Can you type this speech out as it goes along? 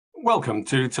Welcome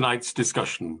to tonight's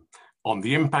discussion on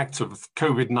the impact of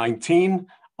COVID-19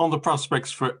 on the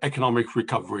prospects for economic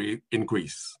recovery in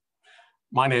Greece.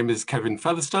 My name is Kevin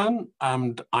Featherstone,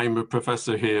 and I'm a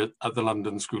professor here at the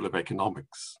London School of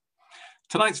Economics.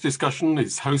 Tonight's discussion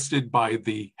is hosted by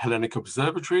the Hellenic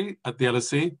Observatory at the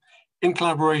LSE in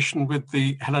collaboration with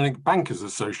the Hellenic Bankers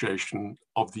Association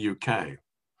of the UK.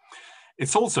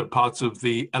 It's also part of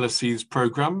the LSE's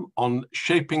programme on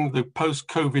shaping the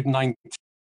post-COVID-19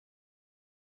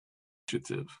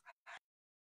 initiative.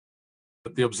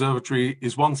 The Observatory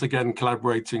is once again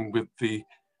collaborating with the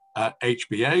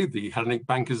HBA, the Hellenic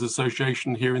Bankers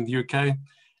Association here in the UK,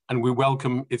 and we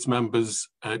welcome its members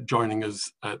joining us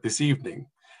this evening.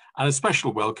 And a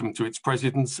special welcome to its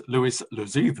president, Louis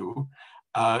Lozidou,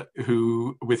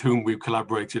 with whom we've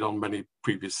collaborated on many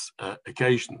previous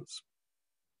occasions.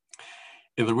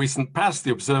 In the recent past,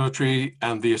 the Observatory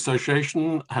and the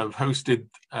Association have hosted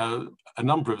a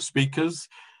number of speakers,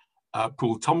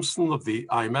 Paul Thompson of the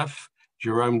IMF,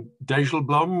 Jerome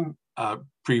Dijsselbloem,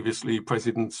 previously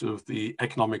president of the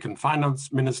Economic and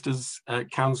Finance Ministers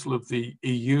Council of the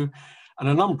EU, and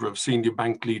a number of senior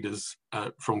bank leaders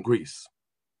from Greece.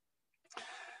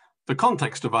 The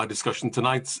context of our discussion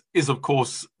tonight is, of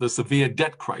course, the severe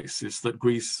debt crisis that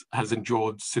Greece has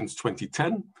endured since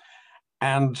 2010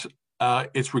 and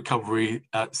its recovery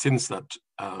since that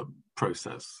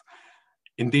process.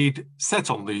 Indeed, set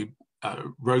on the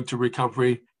road to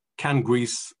recovery, can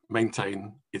Greece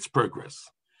maintain its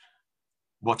progress?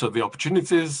 What are the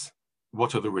opportunities?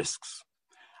 What are the risks?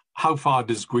 How far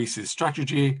does Greece's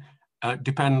strategy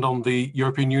depend on the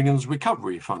European Union's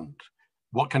Recovery Fund?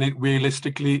 What can it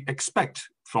realistically expect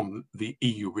from the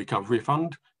EU Recovery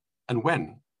Fund, and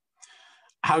when?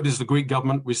 How does the Greek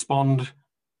government respond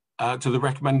to the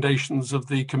recommendations of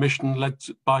the Commission led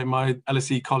by my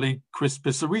LSE colleague Chris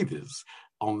Pissarides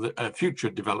on the future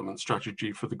development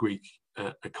strategy for the Greek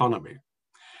economy?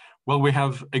 Well, we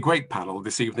have a great panel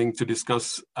this evening to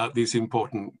discuss these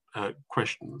important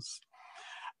questions.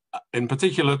 In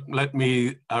particular, let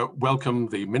me welcome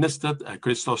the Minister,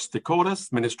 Christos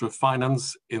Staikouras, Minister of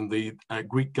Finance in the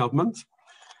Greek government.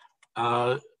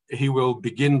 He will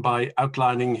begin by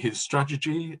outlining his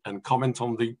strategy and comment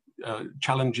on the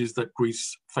challenges that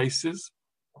Greece faces.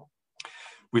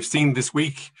 We've seen this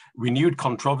week renewed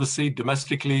controversy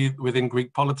domestically within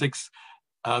Greek politics.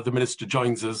 The minister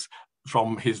joins us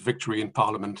from his victory in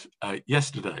Parliament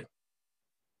yesterday.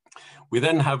 We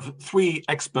then have three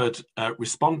expert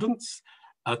respondents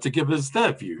to give us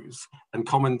their views and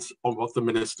comment on what the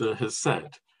minister has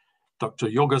said. Dr.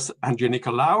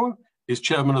 Handjinicolaou is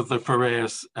chairman of the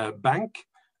Piraeus Bank,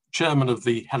 chairman of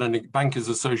the Hellenic Bankers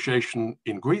Association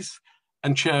in Greece,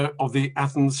 and chair of the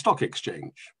Athens Stock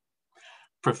Exchange.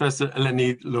 Professor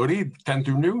Eleni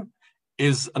Lori-Tentouniou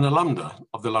is an alumna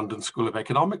of the London School of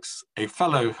Economics, a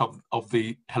fellow of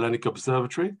the Hellenic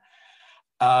Observatory.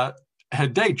 Her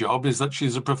day job is that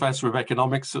she's a professor of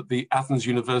economics at the Athens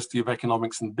University of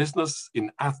Economics and Business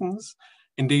in Athens.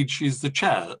 Indeed, she's the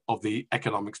chair of the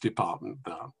economics department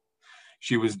there.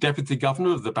 She was deputy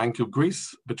governor of the Bank of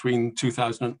Greece between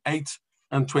 2008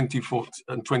 and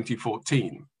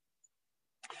 2014.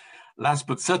 Last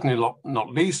but certainly not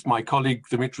least, my colleague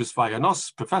Dimitris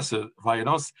Vayanos, Professor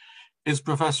Vayanos, is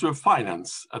Professor of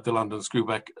Finance at the London School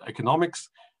of Economics,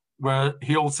 where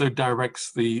he also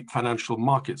directs the Financial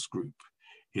Markets Group.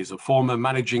 He's a former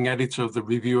managing editor of the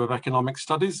Review of Economic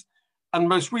Studies, and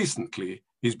most recently,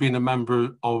 he's been a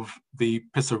member of the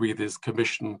Pissarides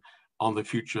Commission on the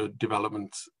future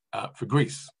development for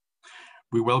Greece.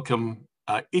 We welcome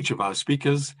each of our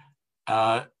speakers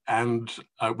and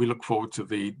we look forward to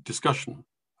the discussion.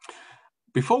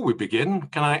 Before we begin,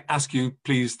 can I ask you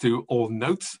please to all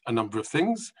note a number of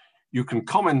things? You can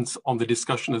comment on the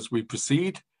discussion as we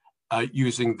proceed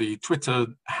using the Twitter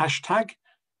hashtag,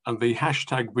 and the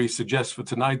hashtag we suggest for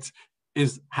tonight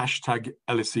is hashtag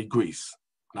LSE Greece.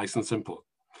 Nice and simple.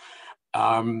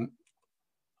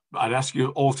 I'd ask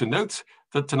you all to note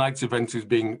that tonight's event is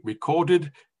being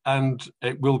recorded and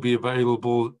it will be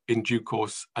available in due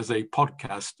course as a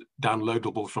podcast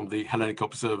downloadable from the Hellenic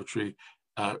Observatory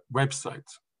website.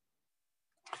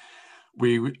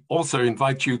 We also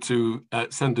invite you to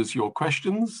send us your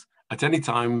questions at any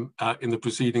time in the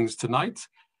proceedings tonight.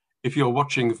 If you're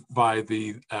watching via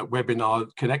the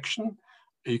webinar connection,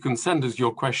 you can send us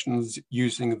your questions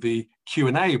using the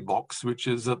Q&A box, which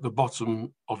is at the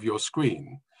bottom of your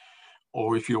screen.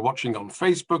 Or if you're watching on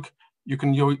Facebook, you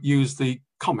can use the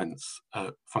comments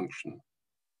function.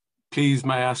 Please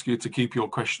may I ask you to keep your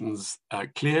questions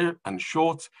clear and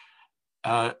short,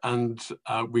 and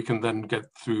we can then get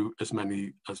through as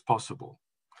many as possible.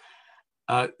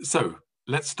 So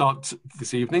Let's start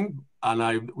this evening, and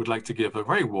I would like to give a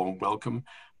very warm welcome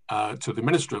to the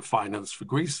Minister of Finance for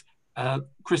Greece,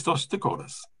 Christos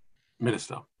Staikouras.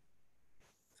 Minister.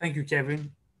 Thank you,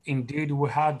 Kevin. Indeed, we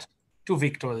had two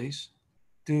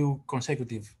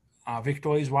consecutive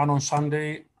victories, one on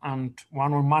Sunday and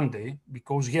one on Monday,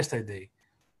 because yesterday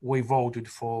we voted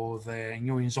for the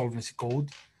new insolvency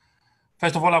code.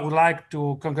 First of all, I would like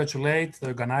to congratulate the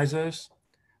organizers,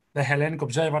 the Hellenic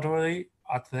Observatory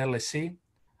at the LSE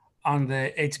and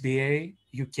the HBA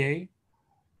UK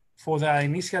for their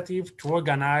initiative to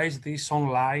organize this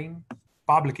online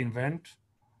public event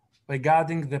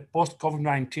regarding the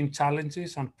post-COVID-19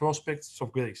 challenges and prospects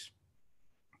of Greece.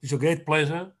 It's a great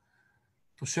pleasure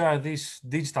to share this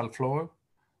digital floor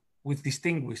with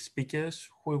distinguished speakers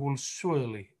who will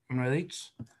surely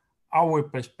enrich our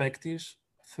perspectives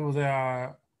through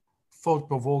their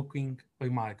thought-provoking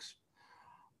remarks.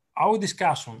 Our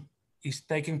discussion is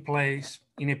taking place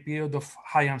in a period of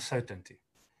high uncertainty,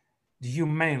 due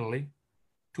mainly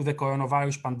to the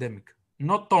coronavirus pandemic.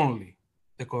 Not only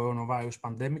the coronavirus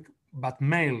pandemic, but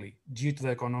mainly due to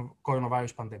the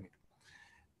coronavirus pandemic.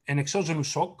 An exogenous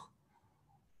shock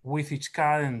with its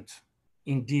current,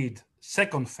 indeed,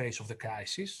 second phase of the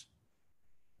crisis.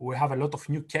 We have a lot of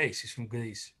new cases in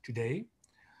Greece today,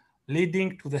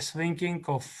 leading to the shrinking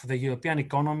of the European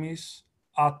economies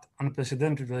at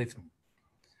unprecedented rhythm.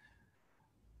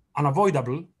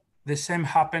 Unavoidable, the same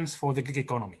happens for the Greek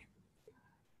economy.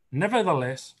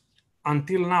 Nevertheless,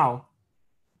 until now,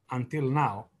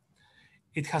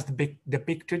 it has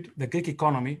depicted the Greek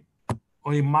economy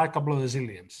on remarkable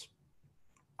resilience.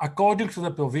 According to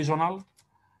the provisional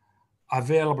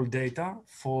available data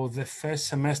for the first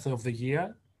semester of the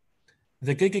year,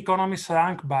 the Greek economy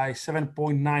shrank by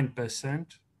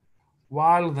 7.9%,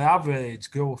 while the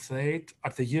average growth rate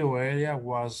at the euro area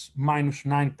was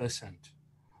 -9%.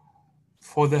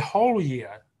 For the whole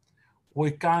year, we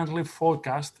currently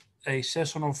forecast a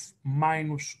recession of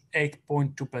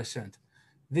 -8.2%.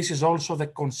 This is also the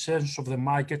consensus of the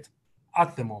market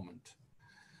at the moment.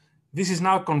 This is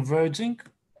now converging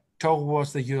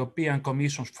towards the European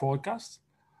Commission's forecast,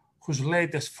 whose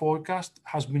latest forecast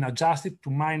has been adjusted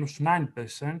to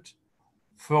 -9%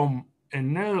 from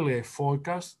an earlier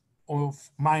forecast of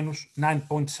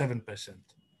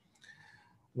 -9.7%.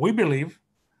 We believe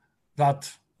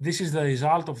that this is the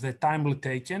result of the timely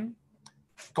taken,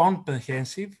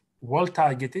 comprehensive,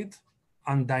 well-targeted,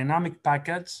 and dynamic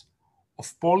package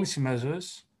of policy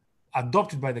measures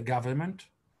adopted by the government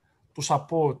to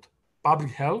support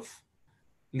public health,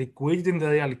 liquidity in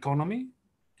the real economy,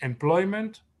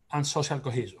 employment, and social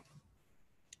cohesion.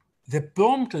 The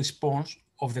prompt response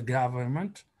of the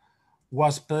government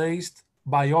was praised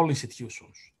by all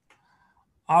institutions.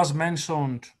 As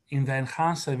mentioned in the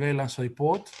enhanced surveillance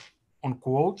report on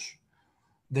quotes,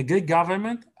 the Greek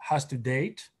government has to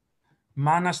date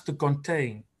managed to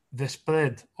contain the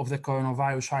spread of the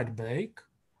coronavirus outbreak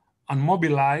and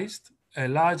mobilized a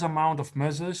large amount of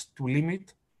measures to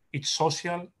limit its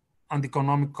social and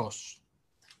economic costs.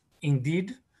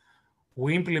 Indeed,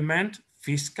 we implement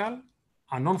fiscal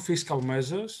and non-fiscal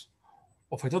measures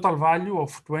of a total value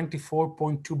of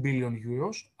 24.2 billion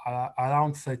euros,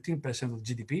 around 13% of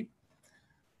GDP,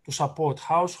 to support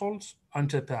households and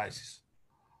enterprises.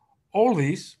 All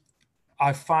these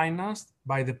are financed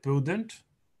by the prudent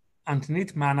and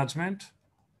neat management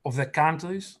of the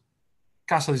country's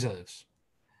cash reserves.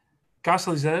 Cash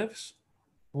reserves,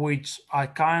 which are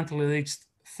currently reached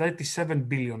 37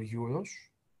 billion euros,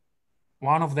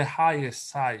 one of the highest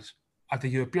size at the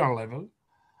European level,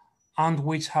 and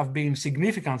which have been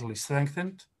significantly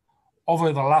strengthened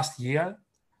over the last year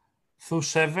through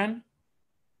 7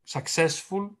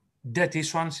 successful debt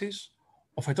issuances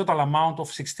of a total amount of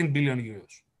 16 billion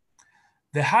euros.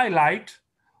 The highlight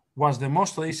was the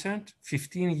most recent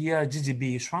 15-year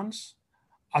GGB issuance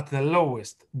at the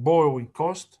lowest borrowing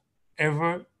cost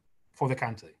ever for the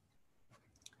country.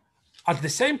 At the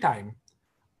same time,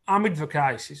 amid the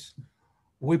crisis,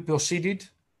 we proceeded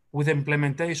with the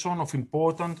implementation of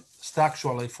important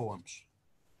structural reforms.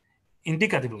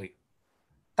 Indicatively,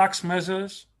 tax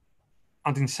measures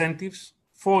and incentives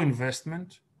for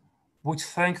investment, which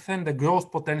strengthen the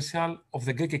growth potential of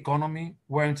the Greek economy,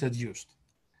 were introduced.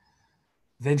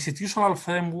 The institutional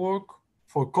framework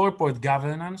for corporate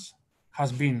governance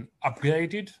has been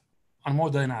upgraded and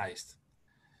modernized.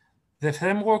 The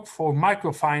framework for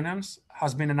microfinance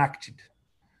has been enacted.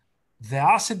 The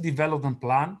asset development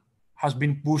plan has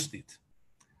been boosted.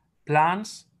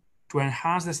 Plans to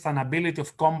enhance the sustainability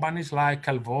of companies like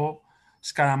Calvo,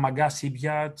 Skaramaga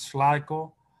Shipyards,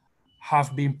 Larco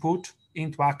have been put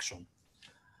into action.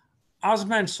 As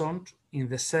mentioned, in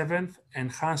the 7th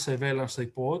Enhanced Surveillance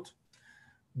Report,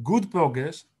 good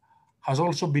progress has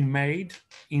also been made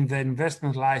in the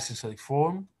investment license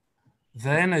reform, the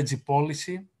energy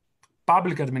policy,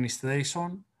 public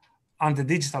administration, and the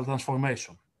digital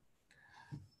transformation.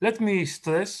 Let me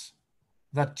stress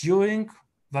that during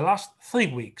the last 3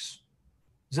 weeks,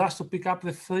 just to pick up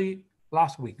the 3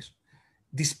 last weeks,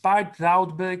 despite the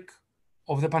outbreak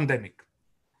of the pandemic,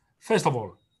 first of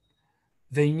all,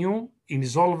 the new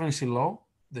insolvency law,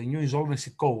 the new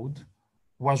insolvency code,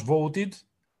 was voted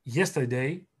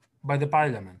yesterday by the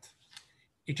Parliament.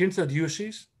 It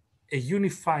introduces a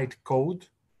unified code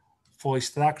for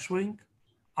restructuring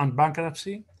and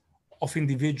bankruptcy of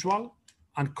individual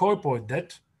and corporate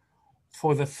debt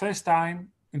for the first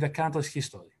time in the country's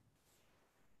history.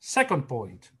 Second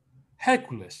point,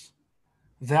 Hercules,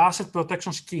 the asset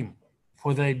protection scheme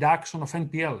for the reduction of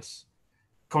NPLs,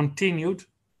 continued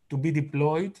to be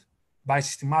deployed by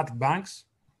systematic banks,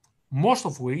 most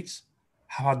of which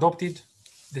have adopted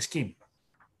the scheme.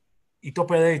 It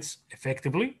operates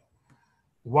effectively,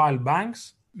 while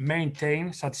banks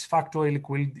maintain satisfactory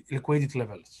liquidity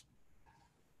levels.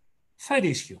 Third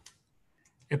issue,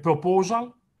 a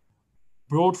proposal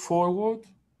brought forward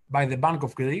by the Bank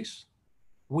of Greece,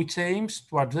 which aims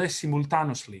to address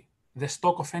simultaneously the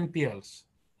stock of NPLs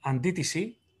and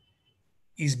DTC,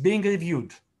 is being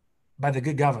reviewed by the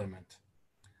Greek government.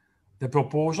 The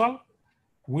proposal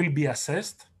will be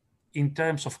assessed in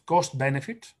terms of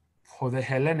cost-benefit for the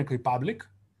Hellenic Republic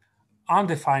and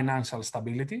the financial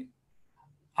stability,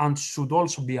 and should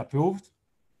also be approved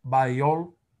by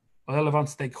all relevant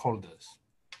stakeholders.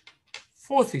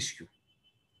 Fourth issue,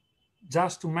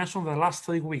 just to mention the last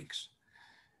 3 weeks,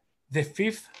 the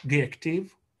 5th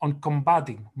directive on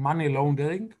combating money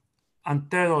laundering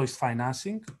and terrorist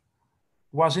financing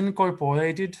was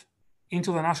incorporated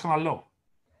into the national law.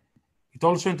 It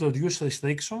also introduced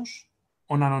restrictions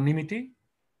on anonymity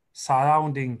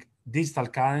surrounding digital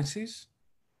currencies,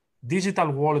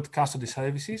 digital wallet custody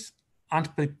services,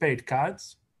 and prepaid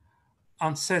cards,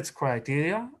 and sets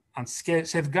criteria and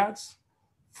safeguards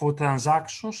for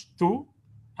transactions to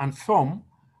and from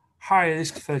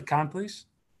high-risk third countries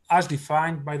as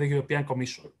defined by the European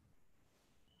Commission.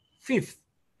 Fifth,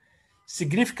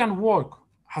 significant work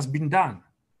has been done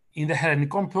in the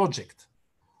Hellenic project,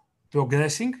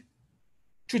 progressing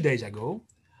 2 days ago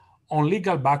on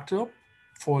legal backdrop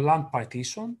for land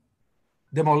partition,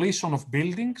 demolition of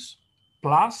buildings,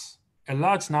 plus a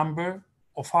large number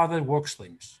of other work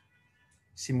streams.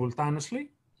 Simultaneously,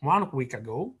 1 week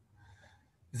ago,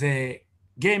 the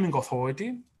Gaming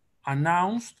Authority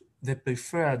announced the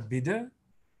preferred bidder,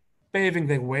 paving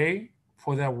the way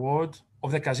for the award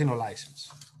of the casino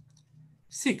license.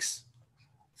 6,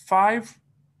 5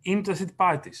 interested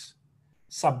parties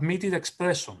submitted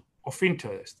expression of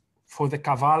interest for the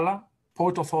Kavala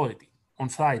Port Authority on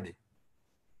Friday,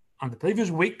 and the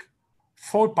previous week,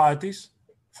 4 parties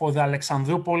for the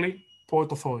Alexandroupoli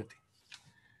Port Authority.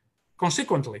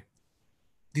 Consequently,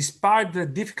 despite the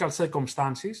difficult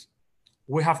circumstances,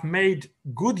 we have made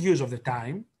good use of the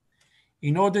time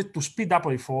in order to speed up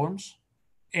reforms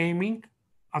aiming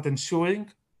at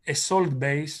ensuring a solid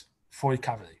base for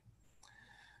recovery.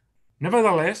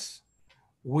 Nevertheless,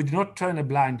 we do not turn a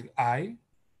blind eye,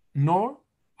 nor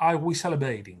are we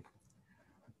celebrating.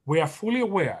 We are fully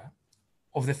aware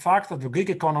of the fact that the Greek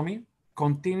economy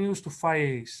continues to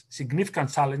face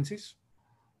significant challenges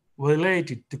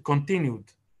related to continued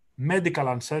medical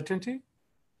uncertainty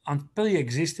and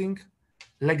pre-existing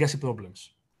legacy problems.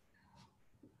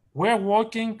 We are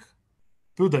working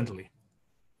prudently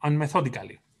and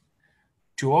methodically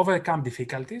to overcome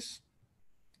difficulties,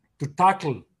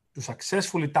 to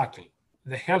successfully tackle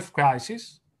the health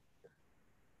crisis,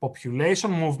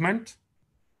 population movement,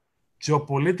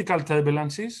 geopolitical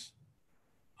turbulences,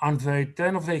 and the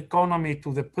return of the economy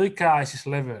to the pre-crisis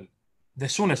level the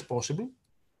soonest possible.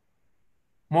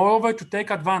 Moreover, to take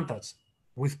advantage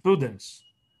with prudence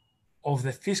of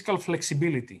the fiscal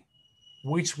flexibility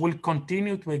which will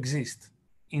continue to exist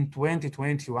in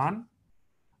 2021,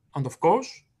 and of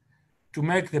course, to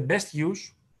make the best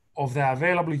use of the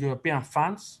available European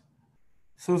funds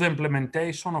through the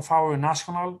implementation of our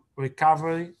national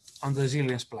recovery and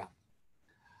resilience plan.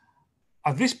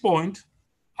 At this point,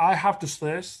 I have to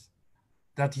stress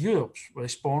that Europe's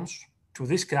response to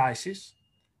this crisis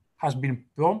has been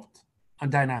prompt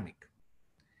and dynamic.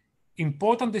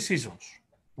 Important decisions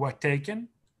were taken,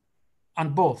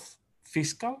 and both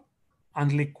fiscal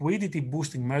and liquidity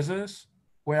boosting measures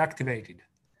were activated.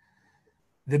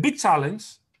 The big challenge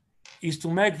is to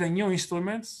make the new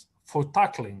instruments for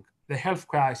tackling the health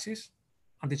crisis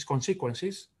and its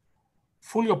consequences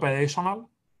fully operational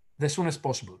the soonest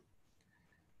possible.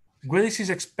 Greece is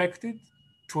expected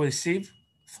to receive,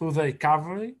 through the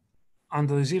Recovery and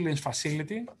Resilience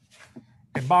Facility,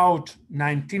 about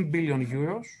 19 billion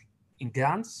euros in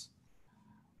grants,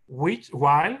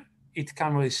 while it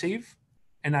can receive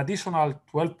an additional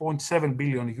 12.7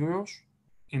 billion euros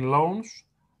in loans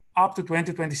up to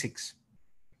 2026.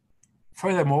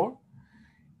 Furthermore,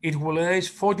 it will raise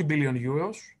 40 billion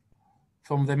euros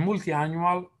from the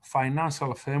multi-annual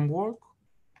financial framework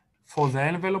for the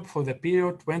envelope for the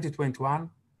period 2021-2027.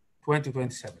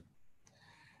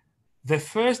 The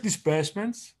first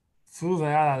disbursements through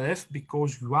the RRF,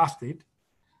 because you asked it,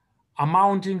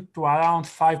 amounting to around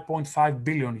 5.5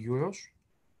 billion euros,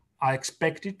 are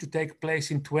expected to take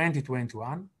place in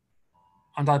 2021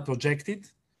 and are projected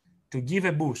to give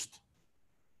a boost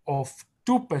of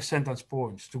 2 percentage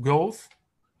points to growth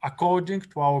according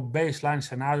to our baseline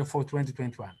scenario for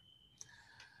 2021.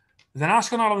 The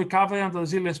National Recovery and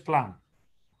Resilience Plan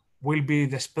will be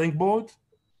the springboard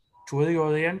to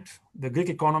reorient the Greek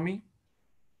economy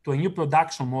to a new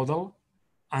production model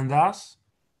and thus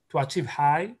to achieve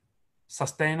high,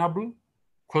 sustainable,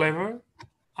 clever,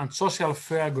 and social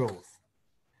fair growth.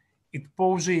 It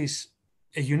poses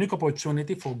a unique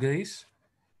opportunity for Greece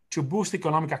to boost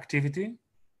economic activity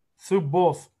through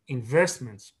both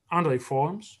investments and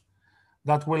reforms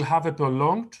that will have a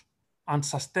prolonged and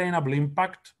sustainable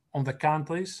impact on the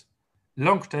country's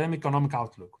long-term economic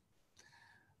outlook.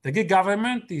 The Greek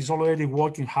government is already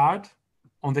working hard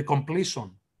on the completion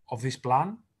of this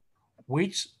plan,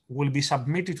 which will be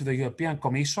submitted to the European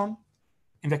Commission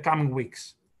in the coming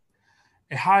weeks.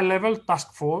 A high-level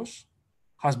task force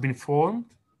has been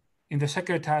formed in the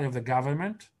Secretariat of the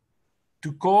Government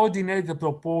to coordinate the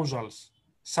proposals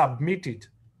submitted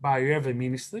by every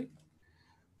ministry,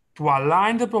 to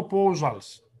align the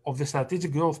proposals of the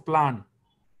Strategic Growth Plan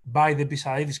by the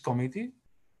Pissarides Committee.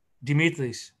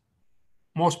 Dimitris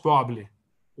most probably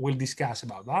will discuss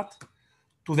about that,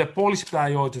 to the policy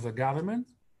priority of the government,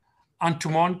 and to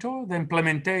monitor the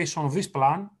implementation of this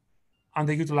plan and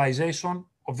the utilization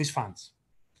of these funds.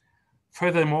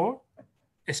 Furthermore,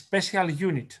 a special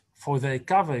unit for the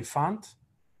Recovery Fund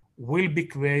will be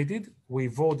created. We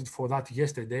voted for that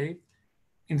yesterday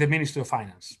in the Ministry of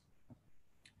Finance.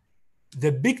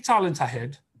 The big challenge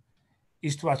ahead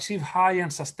is to achieve high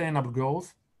and sustainable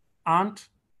growth and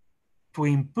to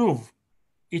improve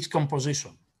its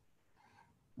composition.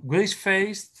 Greece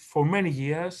faced for many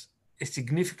years a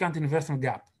significant investment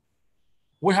gap.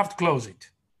 We have to close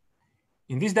it.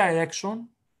 In this direction,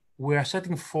 we are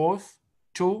setting forth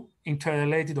two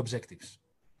interrelated objectives.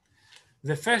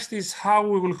 The first is how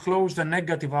we will close the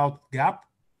negative output gap,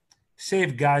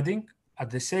 safeguarding at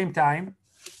the same time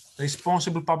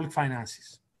responsible public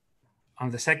finances.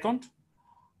 And the second,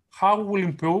 how we will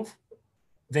improve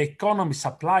the economy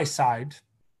supply side,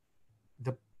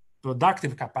 the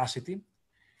productive capacity,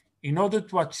 in order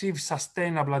to achieve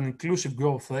sustainable and inclusive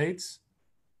growth rates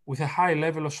with a high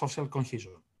level of social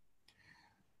cohesion.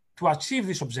 To achieve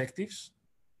these objectives,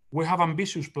 we have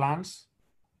ambitious plans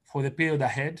for the period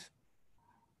ahead,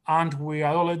 and we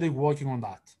are already working on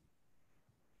that.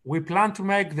 We plan to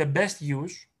make the best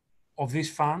use of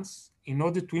these funds in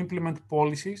order to implement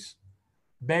policies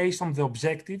based on the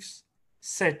objectives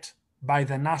set by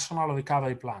the National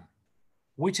Recovery Plan,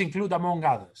 which include, among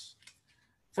others,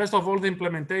 first of all, the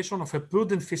implementation of a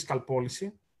prudent fiscal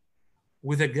policy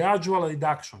with a gradual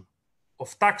reduction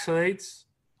of tax rates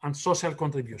and social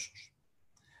contributions.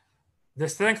 The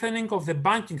strengthening of the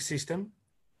banking system,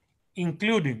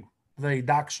 including the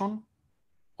reduction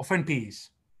of NPEs.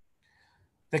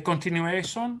 The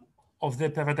continuation of the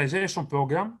privatization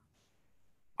program,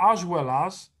 as well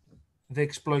as the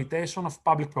exploitation of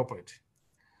public property.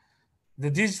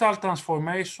 The digital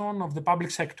transformation of the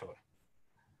public sector.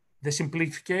 The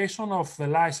simplification of the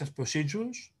license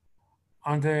procedures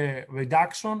and the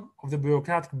reduction of the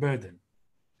bureaucratic burden.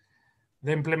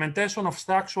 The implementation of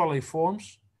structural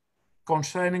reforms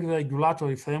concerning the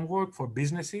regulatory framework for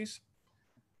businesses,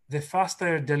 the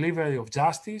faster delivery of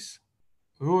justice,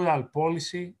 rural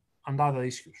policy, and other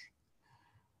issues.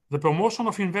 The promotion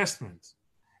of investment,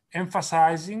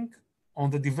 emphasizing on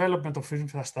the development of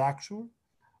infrastructure,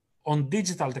 on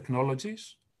digital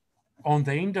technologies, on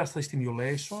the industry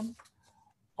stimulation,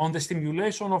 on the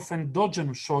stimulation of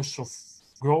endogenous sources of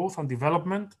growth and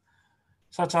development,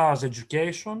 such as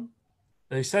education,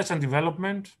 research and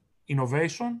development,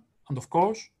 innovation, and of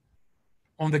course,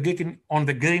 on the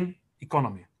green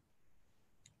economy.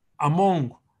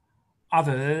 Among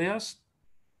other areas,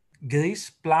 Greece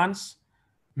plans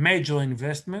major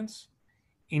investments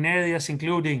in areas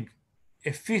including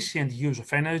efficient use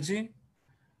of energy,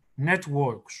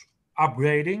 networks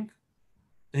upgrading,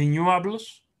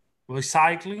 renewables,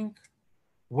 recycling,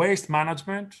 waste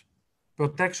management,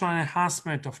 protection and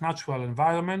enhancement of natural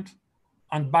environment,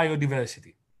 and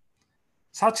biodiversity.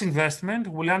 Such investment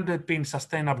will underpin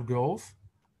sustainable growth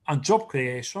and job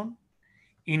creation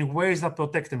in ways that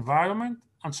protect environment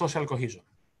and social cohesion.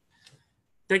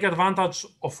 Take advantage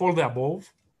of all the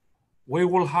above, we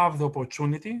will have the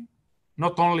opportunity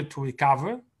not only to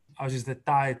recover, as is the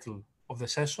title of the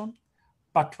session,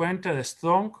 but to enter a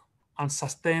strong and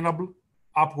sustainable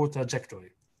upward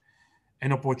trajectory.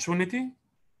 An opportunity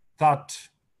that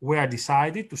we are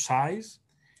decided to seize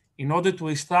in order to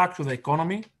restructure the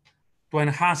economy, to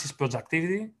enhance its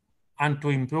productivity, and to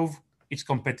improve its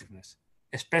competitiveness,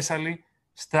 especially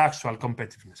structural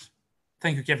competitiveness.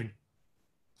 Thank you, Kevin.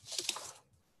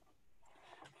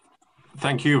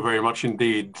 Thank you very much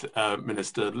indeed,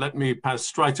 Minister. Let me pass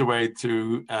straight away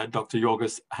to Dr.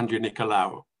 Yorgos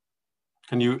Handjinicolaou.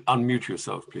 Can you unmute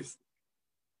yourself, please?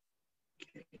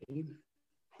 Okay.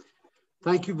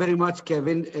 Thank you very much,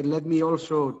 Kevin. And let me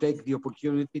also take the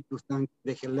opportunity to thank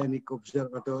the Hellenic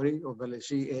Observatory of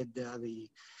LSE and the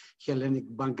Hellenic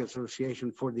Bank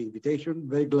Association for the invitation.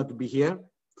 Very glad to be here.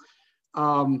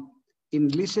 In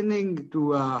listening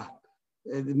to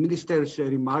the Minister's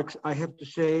remarks, I have to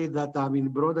say that I'm in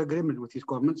broad agreement with his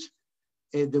comments.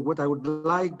 What I would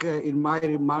like in my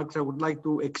remarks, I would like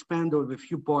to expand on a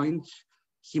few points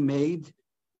he made,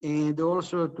 and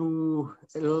also to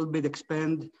a little bit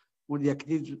expand on the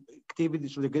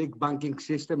activities of the Greek banking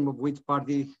system, of which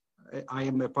party I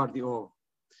am a party of.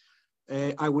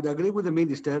 I would agree with the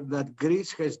Minister that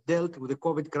Greece has dealt with the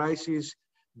COVID crisis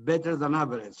better than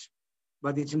average,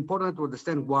 but it's important to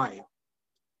understand why.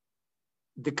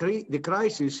 The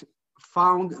crisis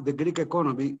found the Greek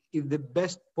economy in the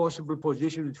best possible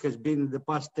position it has been in the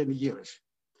past 10 years.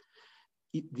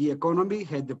 The economy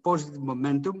had the positive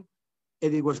momentum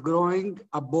and it was growing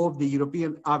above the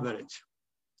European average.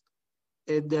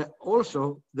 And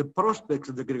also the prospects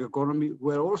of the Greek economy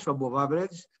were also above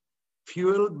average,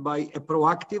 fueled by a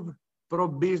proactive,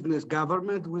 pro-business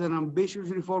government with an ambitious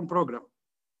reform program.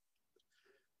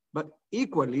 But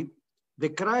equally, the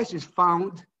crisis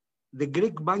found the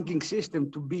Greek banking system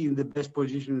to be in the best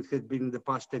position it had been in the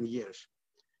past 10 years.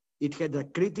 It had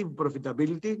accretive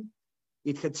profitability,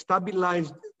 it had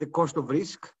stabilized the cost of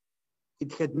risk,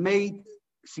 it had made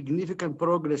significant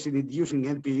progress in reducing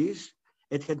NPEs,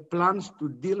 it had plans to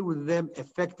deal with them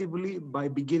effectively by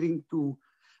beginning to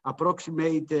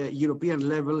approximate European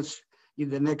levels in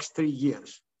the next 3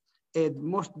 years. And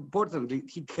most importantly,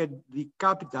 it had the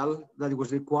capital that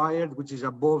was required, which is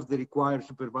above the required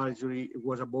supervisory, it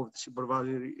was above the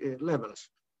supervisory levels.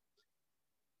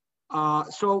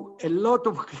 So a lot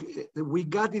of, we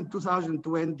got in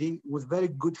 2020 with very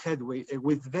good headway,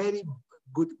 with very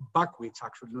good backwinds,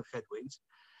 actually, not headwinds.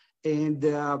 And,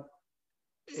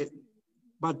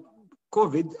 but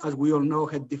COVID, as we all know,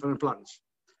 had different plans.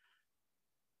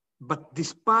 But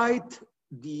despite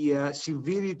the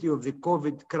severity of the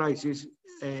COVID crisis,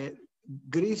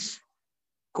 Greece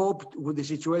coped with the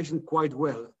situation quite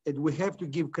well. And we have to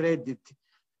give credit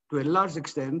to a large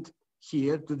extent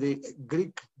here to the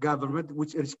Greek government,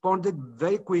 which responded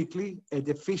very quickly and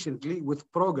efficiently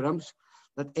with programs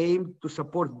that aimed to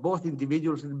support both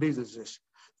individuals and businesses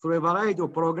through a variety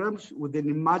of programs with an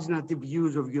imaginative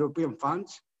use of European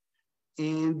funds.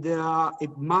 And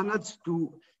it managed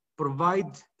to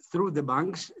provide through the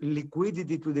banks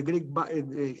liquidity to the Greek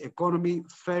economy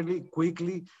fairly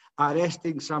quickly,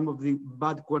 arresting some of the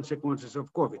bad consequences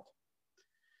of COVID.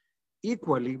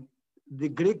 Equally, the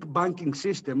Greek banking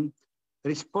system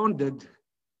responded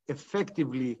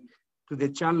effectively to the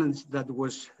challenge that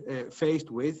was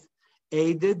faced with,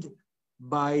 aided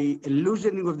by a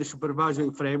loosening of the supervisory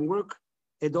framework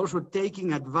and also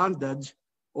taking advantage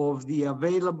of the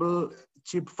available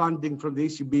cheap funding from the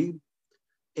ECB.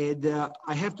 And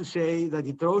I have to say that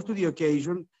it rose to the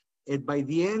occasion, and by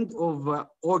the end of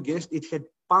August, it had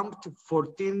pumped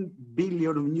 14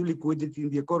 billion of new liquidity in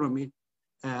the economy.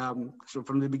 So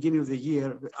from the beginning of the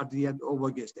year at the end of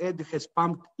August, and it has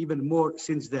pumped even more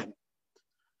since then.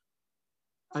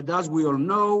 And as we all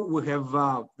know, we have,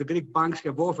 the Greek banks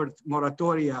have offered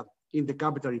moratoria in the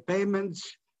capital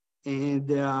repayments, and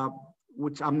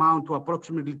which amount to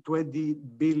approximately 20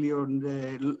 billion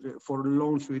for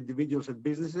loans to individuals and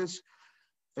businesses,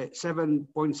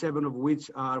 7.7 of which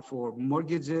are for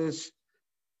mortgages,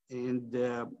 and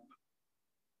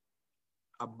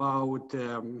about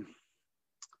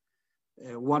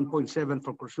 1.7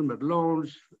 for consumer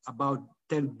loans, about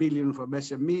 10 billion from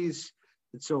SMEs,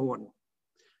 and so on.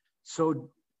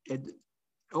 So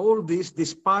all this,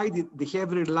 despite the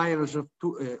heavy reliance of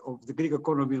the Greek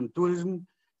economy on tourism,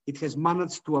 it has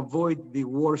managed to avoid the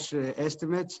worst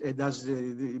estimates. And as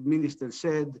the minister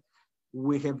said,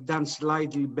 we have done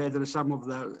slightly better some of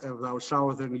our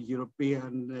Southern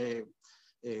European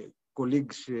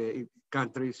colleagues,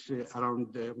 countries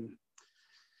around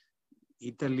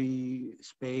Italy,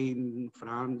 Spain,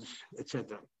 France,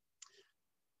 etc.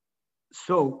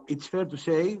 So it's fair to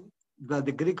say that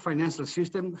the Greek financial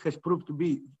system has proved to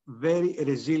be very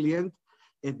resilient.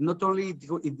 And not only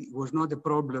it was not a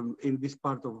problem in this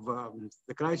part of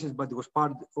the crisis, but it was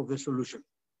part of the solution.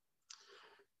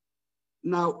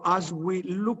 Now, as we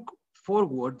look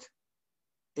forward,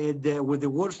 and with the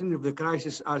worsening of the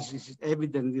crisis, as is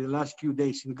evident in the last few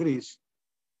days in Greece,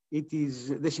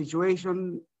 the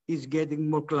situation is getting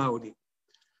more cloudy.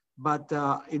 But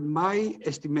in my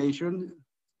estimation,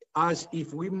 as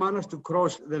if we manage to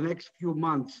cross the next few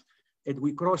months and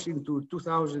we cross into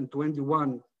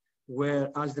 2021, where,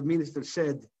 as the minister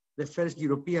said, the first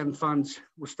European funds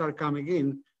will start coming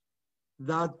in,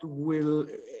 that will,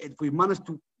 if we manage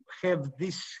to have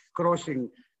this crossing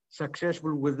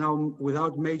successful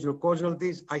without major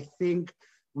casualties, I think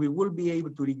we will be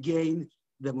able to regain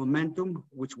the momentum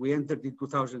which we entered in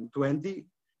 2020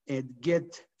 and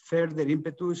get further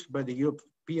impetus by the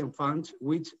European funds,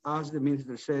 which, as the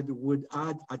minister said, would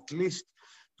add at least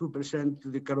 2% to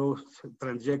the growth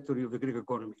trajectory of the Greek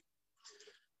economy.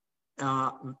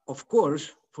 Of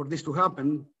course, for this to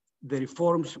happen, the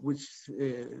reforms which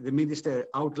the minister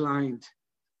outlined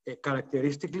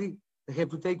characteristically, they have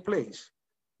to take place,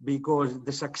 because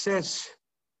the success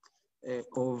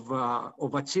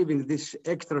of achieving this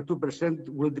extra 2%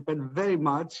 will depend very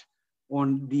much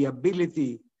on the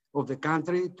ability of the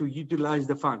country to utilize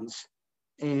the funds.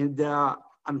 And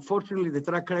unfortunately, the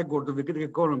track record of the Greek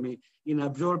economy in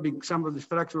absorbing some of the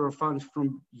structural funds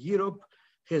from Europe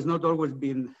has not always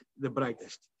been the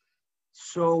brightest.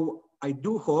 So I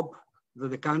do hope that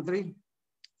the country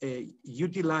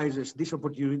utilizes this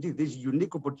opportunity, this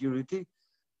unique opportunity,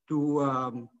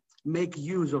 to make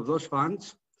use of those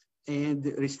funds and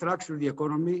restructure the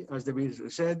economy, as the minister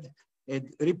said,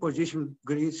 and reposition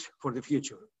Greece for the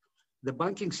future. The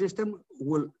banking system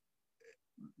will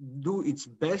do its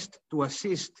best to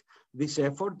assist this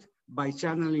effort by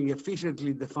channeling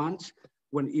efficiently the funds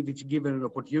if it's given an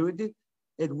opportunity.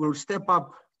 It will step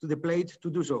up to the plate to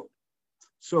do so.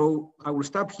 So I will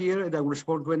stop here and I will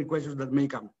respond to any questions that may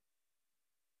come.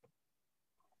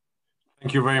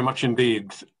 Thank you very much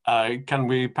indeed. Can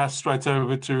we pass straight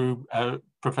over to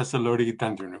Professor Lori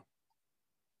Tandrinu?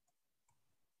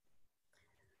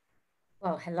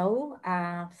 Well, hello.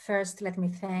 First, let me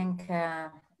thank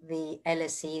the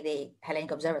LSE, the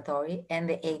Hellenic Observatory, and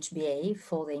the HBA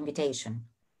for the invitation.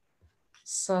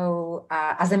 So,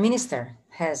 as the minister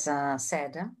has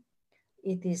said,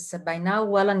 it is by now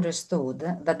well understood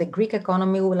that the Greek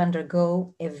economy will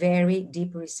undergo a very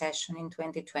deep recession in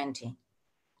 2020.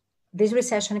 This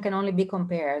recession can only be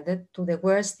compared to the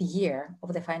worst year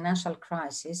of the financial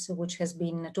crisis, which has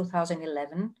been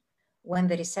 2011, when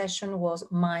the recession was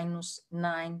minus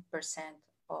 9%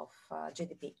 of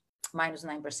GDP, minus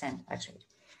 9% actually.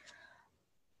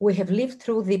 We have lived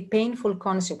through the painful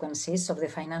consequences of the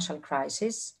financial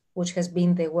crisis, which has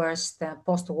been the worst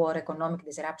post-war economic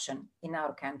disruption in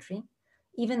our country.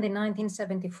 Even the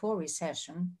 1974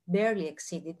 recession barely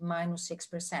exceeded minus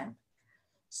 6%.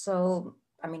 So,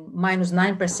 I mean, minus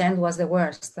 9% was the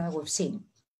worst we've seen.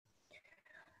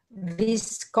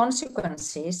 These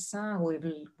consequences we've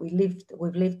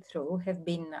lived through have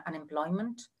been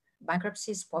unemployment,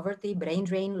 bankruptcies, poverty, brain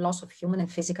drain, loss of human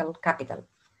and physical capital.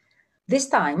 This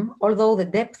time, although the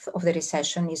depth of the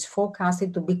recession is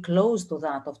forecasted to be close to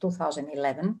that of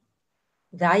 2011,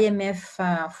 the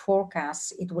IMF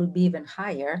forecasts it will be even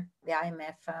higher. The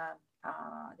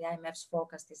IMF's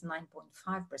forecast is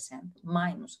 9.5%,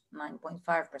 minus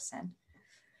 9.5%.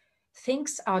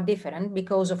 Things are different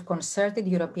because of concerted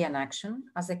European action,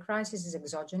 as the crisis is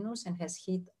exogenous and has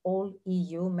hit all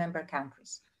EU member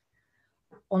countries.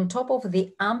 On top of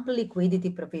the ample liquidity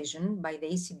provision by the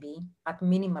ECB at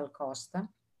minimal cost,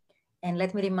 and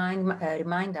let me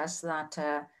remind us that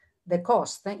the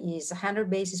cost is 100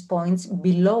 basis points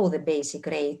below the basic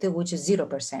rate, which is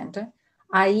 0%,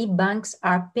 i.e. banks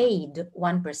are paid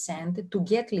 1% to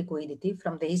get liquidity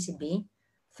from the ECB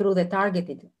through the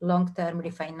targeted long-term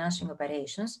refinancing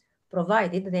operations,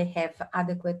 provided they have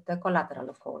adequate collateral,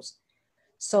 of course.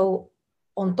 So,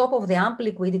 on top of the ample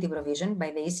liquidity provision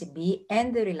by the ECB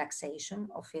and the relaxation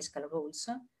of fiscal rules,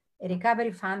 a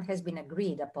recovery fund has been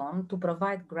agreed upon to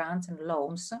provide grants and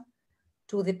loans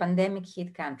to the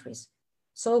pandemic-hit countries.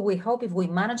 So we hope if we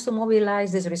manage to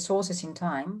mobilize these resources in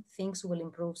time, things will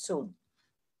improve soon.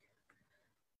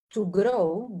 To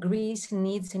grow, Greece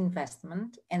needs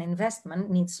investment, and investment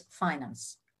needs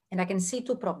finance. And I can see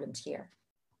two problems here.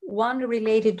 One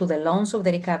related to the loans of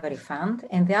the Recovery Fund,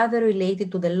 and the other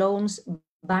related to the loans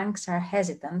banks are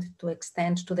hesitant to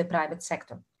extend to the private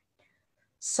sector.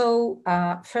 So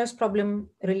first problem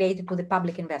related to the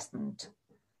public investment.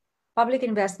 Public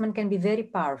investment can be very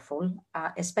powerful,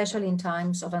 especially in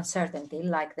times of uncertainty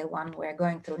like the one we're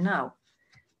going through now.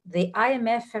 The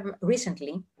IMF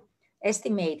recently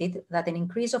estimated that an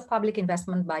increase of public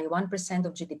investment by 1%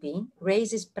 of GDP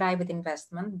raises private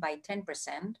investment by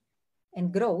 10%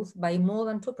 and growth by more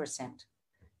than 2%.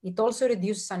 It also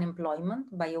reduces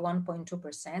unemployment by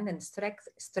 1.2% and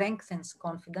strengthens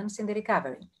confidence in the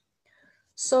recovery.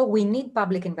 So we need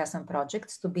public investment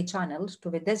projects to be channeled to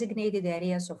the designated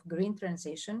areas of green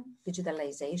transition,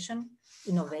 digitalization,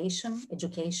 innovation,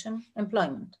 education,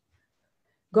 employment.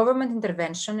 Government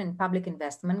intervention and public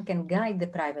investment can guide the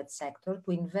private sector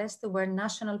to invest where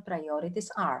national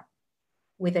priorities are.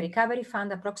 With the Recovery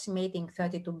Fund approximating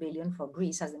 32 billion for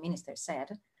Greece, as the minister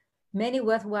said, many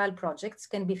worthwhile projects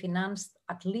can be financed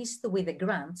at least with the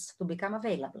grants to become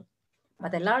available.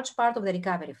 But a large part of the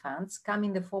recovery funds come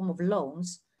in the form of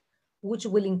loans, which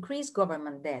will increase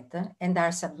government debt and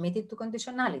are submitted to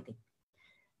conditionality.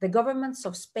 The governments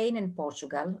of Spain and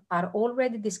Portugal are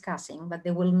already discussing that they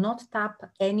will not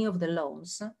tap any of the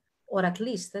loans, or at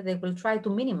least they will try to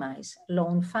minimize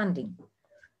loan funding.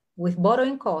 With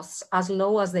borrowing costs as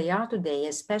low as they are today,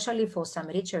 especially for some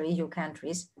richer EU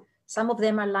countries, some of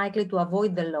them are likely to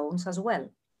avoid the loans as well.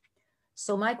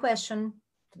 So my question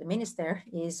to the minister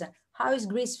is, how is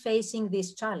Greece facing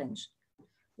this challenge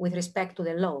with respect to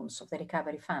the loans of the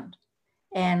Recovery Fund?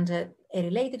 And a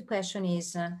related question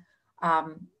is,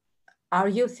 are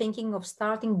you thinking of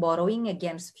starting borrowing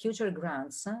against future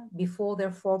grants before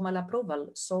their formal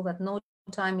approval so that no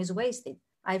time is wasted?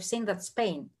 I've seen that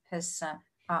Spain has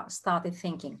started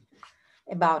thinking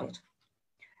about it.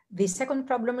 The second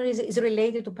problem is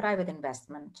related to private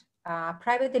investment.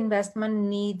 Private investment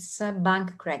needs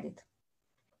bank credit.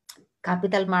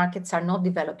 Capital markets are not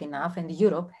developed enough, and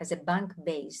Europe has a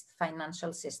bank-based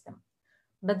financial system.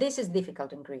 But this is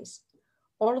difficult in Greece.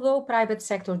 Although private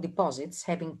sector deposits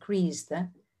have increased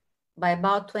by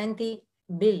about 20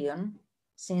 billion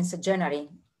since January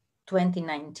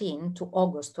 2019 to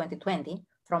August 2020,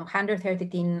 from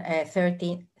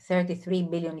 133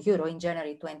 billion euro in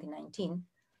January 2019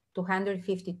 to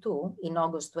 152 in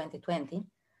August 2020,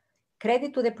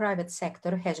 credit to the private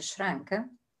sector has shrunk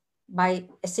by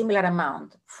a similar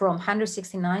amount, from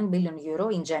 169 billion euro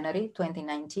in January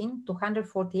 2019 to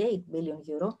 148 billion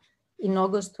euro in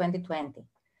August 2020.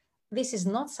 This is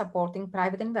not supporting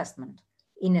private investment.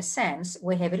 In a sense,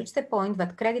 we have reached the point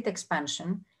that credit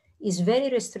expansion is very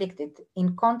restricted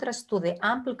in contrast to the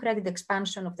ample credit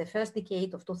expansion of the first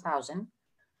decade of 2000,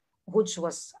 which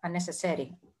was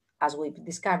unnecessary, as we've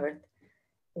discovered,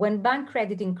 when bank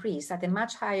credit increased at a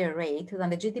much higher rate than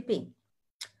the GDP.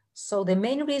 So the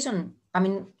main reason,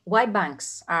 why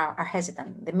banks are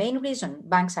hesitant, the main reason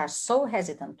banks are so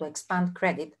hesitant to expand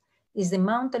credit is the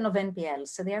mountain of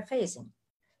NPLs they are facing.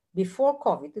 Before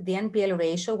COVID, the NPL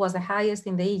ratio was the highest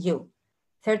in the EU.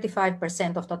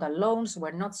 35% of total loans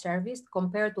were not serviced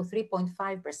compared to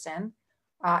 3.5%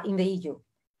 in the EU.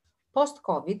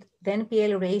 Post-COVID, the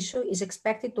NPL ratio is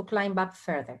expected to climb up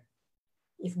further.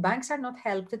 If banks are not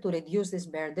helped to reduce this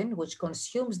burden, which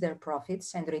consumes their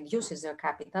profits and reduces their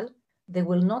capital, they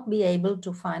will not be able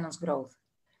to finance growth.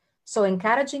 So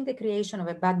encouraging the creation of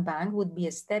a bad bank would be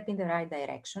a step in the right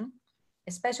direction,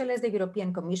 especially as the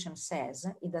European Commission says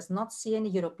it does not see any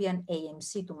European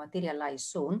AMC to materialize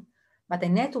soon, but a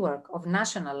network of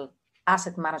national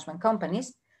asset management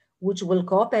companies which will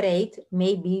cooperate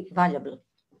may be valuable.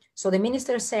 So the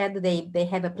minister said they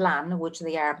have a plan which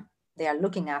they are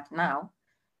looking at now,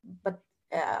 but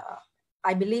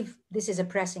I believe this is a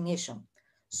pressing issue.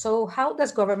 So how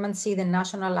does government see the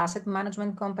national asset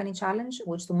management company challenge,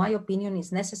 which to my opinion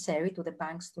is necessary to the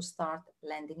banks to start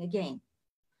lending again?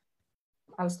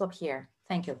 I'll stop here.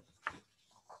 Thank you.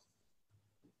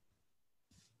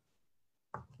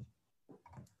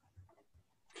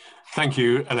 Thank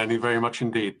you, Eleni, very much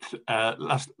indeed.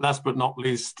 Last but not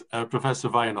least, Professor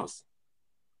Vayanos.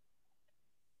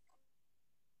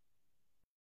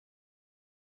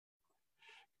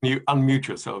 Can you unmute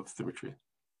yourself, Dimitri?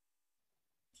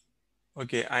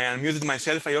 Okay, I unmuted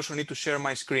myself. I also need to share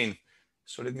my screen.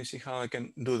 So let me see how I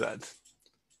can do that.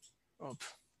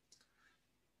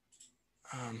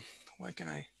 Why can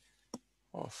I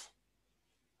off?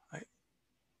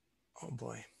 Oh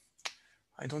boy.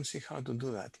 I don't see how to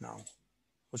do that now.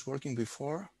 It was working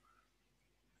before.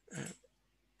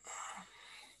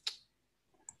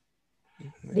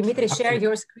 Dimitri, share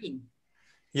your screen.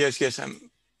 Yes,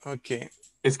 I'm okay.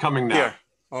 It's coming now. Here.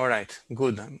 All right,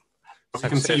 good. You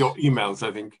can see your emails,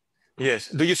 I think. Yes.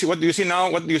 Do you see what do you see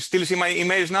now? What do you still see my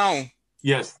emails now?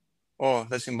 Yes. Oh,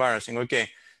 that's embarrassing. Okay.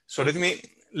 So let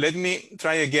me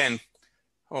try again.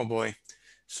 Oh boy.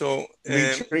 So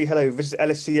Dimitri, hello. This is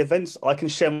LSE Events. I can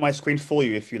share my screen for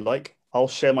you if you like. I'll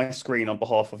share my screen on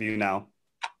behalf of you now.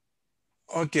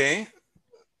 Okay.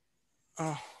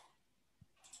 Oh.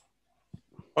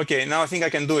 Okay, now I think I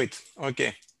can do it.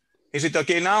 Okay. Is it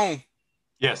okay now?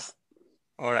 Yes.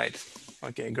 All right.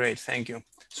 Okay, great. Thank you.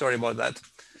 Sorry about that.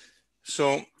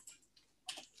 So,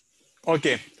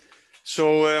 okay.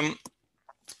 So,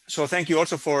 so thank you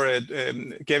also for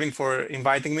Kevin for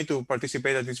inviting me to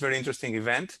participate at this very interesting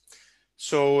event.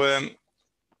 So,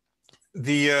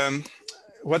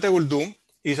 what I will do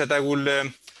is that I will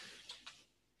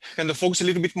kind of focus a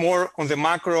little bit more on the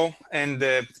macro and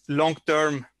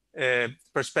long-term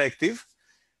perspective,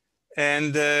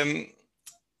 and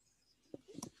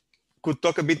could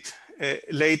talk a bit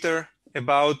later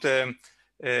about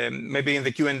maybe in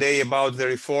the Q&A about the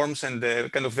reforms and the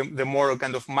kind of the more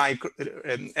kind of micro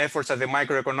efforts at the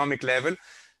microeconomic level.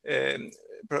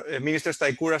 Minister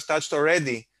Staikouras touched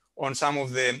already on some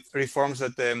of the reforms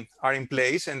that are in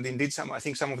place, and indeed I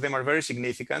think some of them are very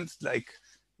significant, like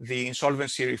the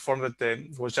insolvency reform that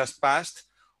was just passed,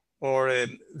 or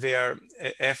their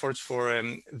efforts for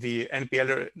the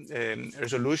NPL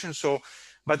resolution. So,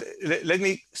 but let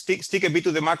me stick a bit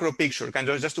to the macro picture, kind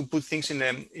of just to put things in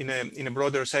a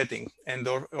broader setting and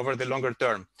over the longer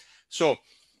term. So,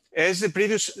 as the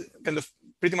previous kind of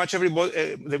pretty much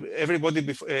everybody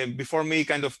before me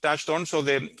kind of touched on, so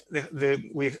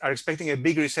we are expecting a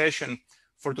big recession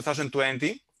for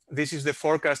 2020. This is the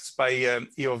forecasts by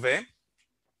EOV.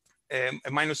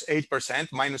 -8%,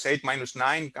 -8,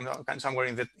 -9, somewhere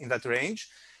in that range,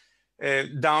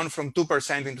 down from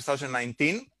 2% in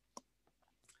 2019.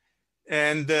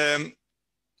 And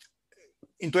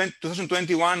in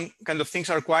 2021, kind of things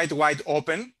are quite wide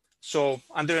open. So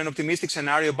under an optimistic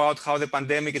scenario about how the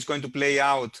pandemic is going to play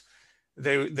out,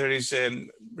 there is a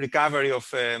recovery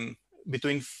of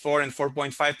between 4 and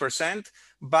 4.5%,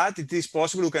 but it is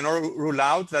possible, we can rule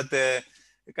out that the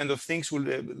kind of things will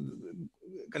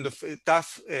kind of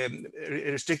tough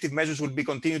restrictive measures will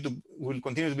continue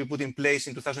to be put in place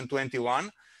in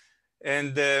 2021,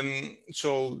 and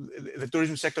so the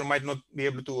tourism sector might not be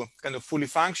able to kind of fully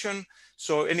function.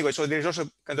 So anyway, so there's also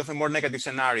kind of a more negative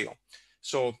scenario.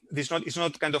 So it's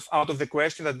not kind of out of the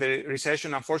question that the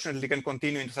recession unfortunately can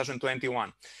continue in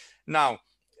 2021. Now,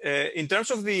 in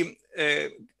terms of the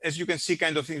as you can see,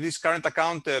 kind of in this current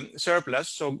account surplus,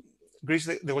 so Greece,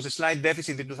 there was a slight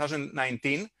deficit in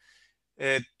 2019.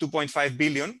 2.5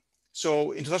 billion.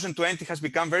 So in 2020 it has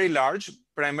become very large,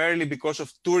 primarily because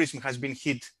of tourism has been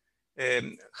hit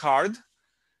hard.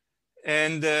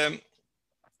 And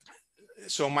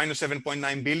so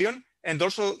 -7.9 billion. And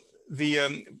also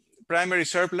the primary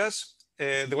surplus,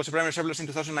 there was a primary surplus in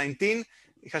 2019.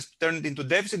 It has turned into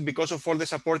deficit because of all the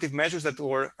supportive measures that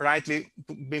were rightly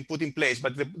being put in place.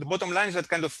 But the bottom line is that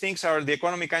kind of things are, the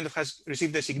economy kind of has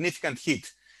received a significant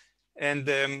hit. And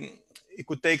it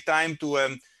could take time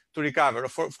to recover.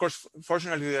 Of course,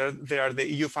 fortunately, there are the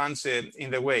EU funds in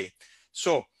the way.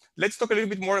 So let's talk a little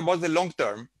bit more about the long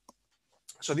term.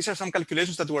 So these are some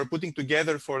calculations that we're putting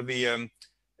together for the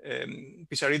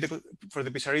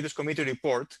Pissarides Committee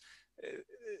report.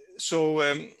 So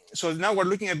now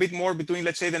we're looking a bit more between,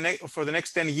 let's say, for the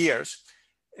next 10 years,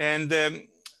 and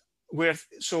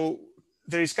so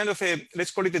there is kind of a,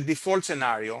 let's call it a default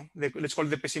scenario. Let's call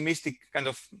it the pessimistic kind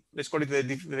of, let's call it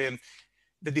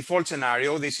the default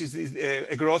scenario. This is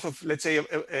a growth of, let's say,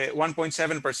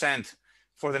 1.7%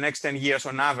 for the next 10 years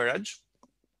on average.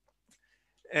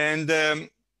 And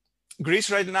Greece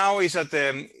right now is at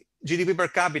GDP per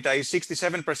capita is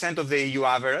 67% of the EU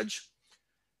average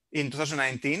in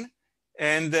 2019.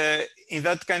 And in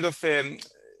that kind of,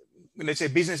 let's say,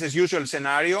 business as usual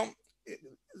scenario,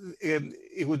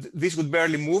 this would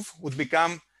barely move, would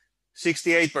become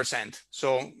 68%.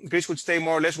 So Greece would stay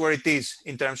more or less where it is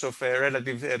in terms of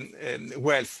relative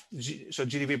wealth, so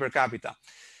GDP per capita.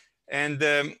 And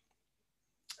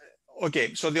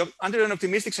okay, so under an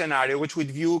optimistic scenario, which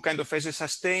we'd view kind of as a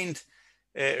sustained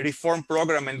reform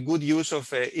program and good use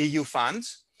of EU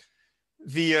funds,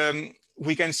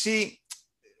 we can see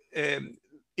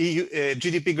EU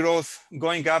GDP growth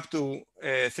going up to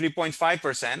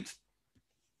 3.5%.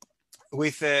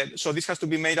 With so this has to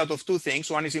be made out of two things.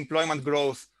 One is employment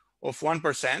growth of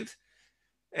 1%,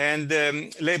 And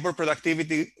labor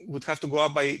productivity would have to go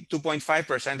up by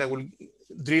 2.5%. I will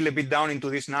drill a bit down into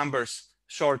these numbers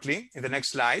shortly in the next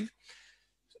slide.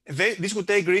 This would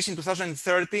take Greece in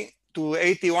 2030 to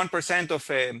 81% of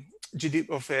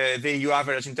the EU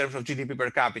average in terms of GDP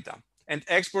per capita. And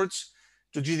exports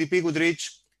to GDP would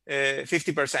reach 50%,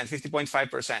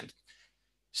 50.5%.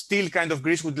 Still, kind of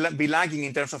Greece would be lagging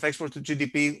in terms of export to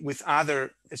GDP with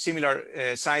other similar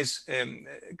size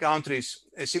countries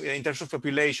in terms of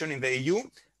population in the EU,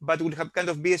 but would have kind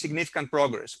of be a significant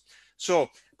progress. So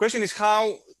question is,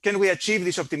 how can we achieve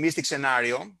this optimistic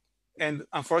scenario? And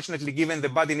unfortunately, given the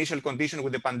bad initial condition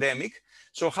with the pandemic,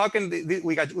 so how can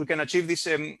we can achieve this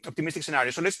optimistic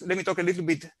scenario? So let me talk a little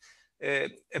bit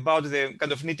about the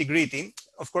kind of nitty-gritty.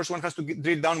 Of course, one has to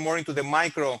drill down more into the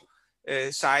micro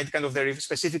side, kind of the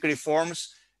specific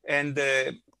reforms, and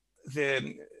the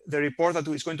report that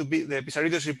is going to be, the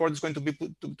Pissarides report is going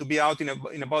to be out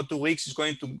in about 2 weeks. Is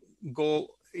going to go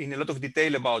in a lot of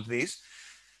detail about this,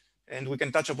 and we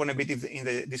can touch upon a bit in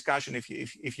the discussion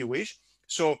if you wish.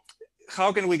 So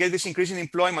how can we get this increase in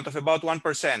employment of about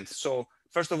 1%? So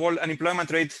first of all, unemployment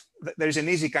rate, there is an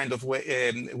easy kind of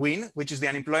win, which is the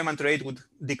unemployment rate would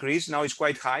decrease. Now it's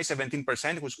quite high,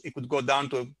 17%, which it could go down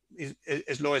to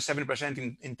as low as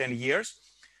 7% in 10 years.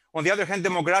 On the other hand,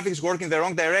 demographics work in the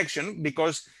wrong direction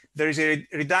because there is a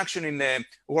reduction in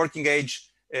working age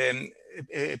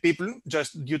people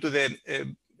just due to the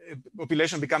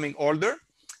population becoming older.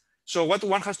 So what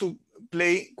one has to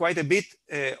play quite a bit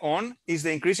on is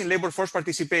the increase in labor force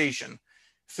participation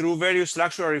through various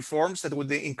structural reforms that would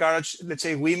encourage, let's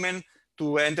say, women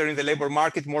to enter in the labor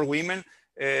market, more women,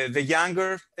 the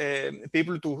younger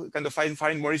people to kind of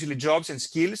find more easily jobs and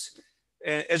skills,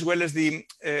 as well as the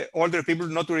older people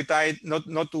not to retire,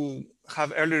 not to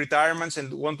have early retirements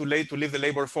and want to leave the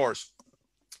labor force.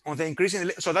 On the increase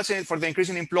in, so that's for the increase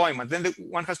in employment. Then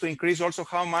one has to increase also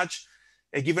how much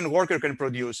a given worker can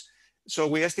produce. So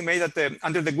we estimate that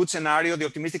under the good scenario, the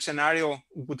optimistic scenario,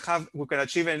 we can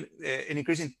achieve an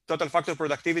increase in total factor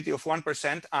productivity of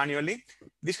 1% annually.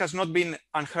 This has not been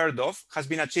unheard of, has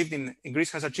been achieved in Greece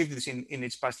has achieved this in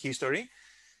its past history.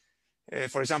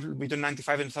 For example, between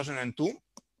 1995 and 2002.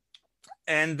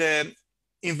 And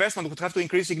investment would have to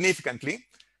increase significantly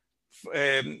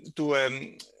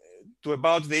to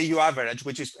about the EU average,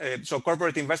 which is, so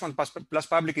corporate investment plus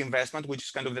public investment, which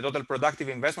is kind of the total productive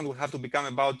investment, would have to become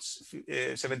about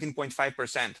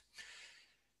 17.5%.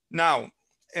 Now,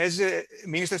 as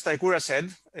Minister Staikouras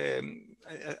said,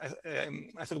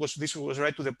 I thought this was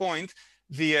right to the point,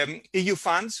 the EU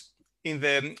funds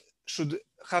should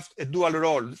have a dual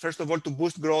role. First of all, to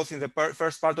boost growth in the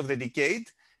first part of the decade,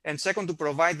 and second, to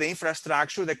provide the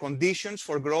infrastructure, the conditions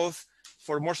for growth,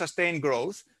 for more sustained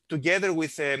growth, together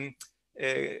with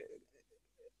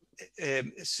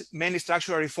many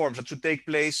structural reforms that should take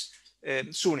place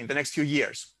soon in the next few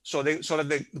years. So that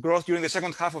the growth during the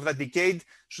second half of that decade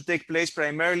should take place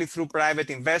primarily through private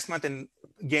investment and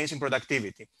gains in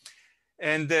productivity.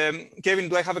 And Kevin,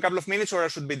 do I have a couple of minutes or I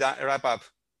should be wrap up?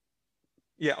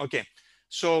 Yeah, okay.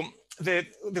 So there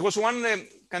was one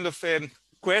kind of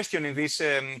question in this,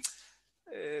 in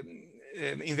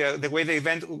the way the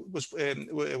event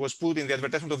was put in the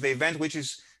advertisement of the event, which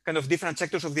is kind of different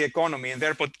sectors of the economy and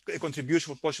their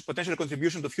potential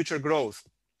contribution to future growth.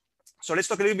 So let's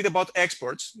talk a little bit about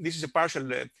exports. This is a partial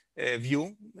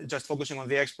view, just focusing on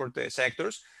the export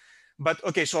sectors. But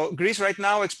okay, so Greece right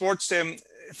now exports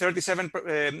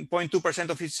 37.2%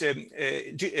 of its,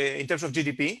 in terms of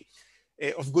GDP,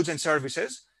 of goods and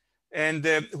services. And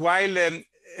while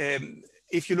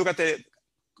if you look at the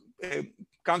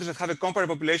countries that have a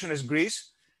comparable population as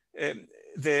Greece, in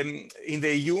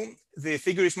the EU, the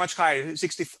figure is much higher,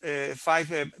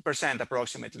 65%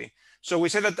 approximately. So we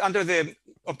said that under the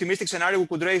optimistic scenario, we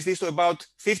could raise this to about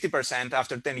 50%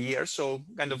 after 10 years, so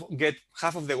kind of get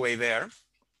half of the way there.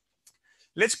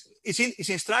 It's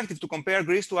instructive to compare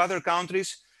Greece to other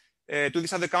countries, to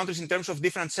these other countries in terms of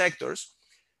different sectors.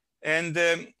 And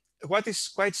what is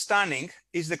quite stunning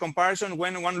is the comparison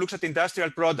when one looks at industrial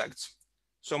products,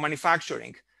 so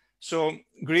manufacturing. So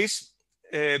Greece's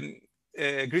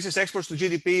exports to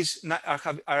GDP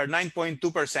are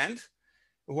 9.2%,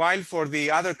 while for the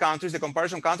other countries, the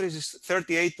comparison countries is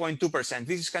 38.2%.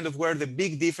 This is kind of where the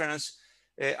big difference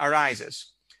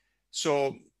arises.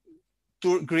 So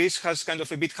Greece has kind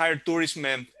of a bit higher tourism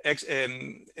than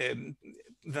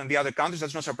the other countries.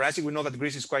 That's not surprising. We know that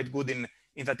Greece is quite good in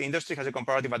that industry, has a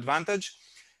comparative advantage.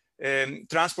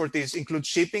 Transport includes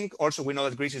shipping. Also, we know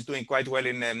that Greece is doing quite well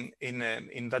in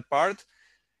that part.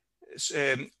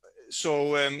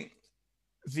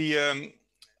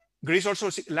 Greece also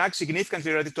lags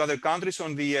significantly relative to other countries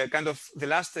on the kind of the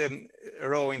last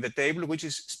row in the table, which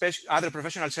is other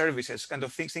professional services, kind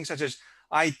of things such as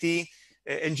IT,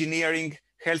 engineering,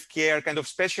 healthcare, kind of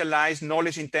specialized,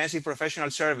 knowledge-intensive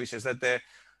professional services that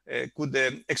could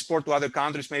export to other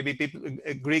countries. Maybe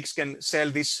Greeks can sell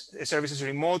these services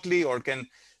remotely or can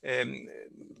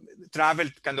travel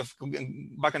kind of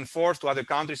back and forth to other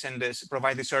countries and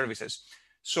provide these services.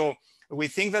 So we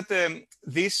think that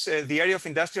the area of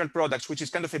industrial products, which is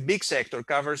kind of a big sector,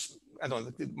 covers, I don't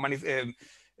know,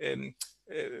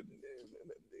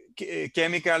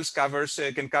 chemicals,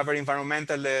 can cover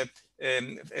environmental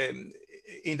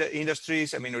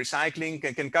industries, I mean, recycling,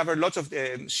 can cover lots of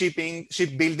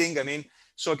shipbuilding, I mean,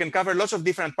 so it can cover lots of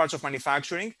different parts of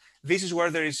manufacturing. This is where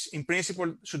there is, in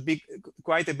principle, should be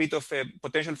quite a bit of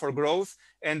potential for growth,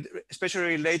 and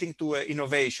especially relating to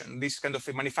innovation. This kind of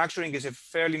manufacturing is a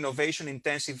fairly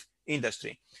innovation-intensive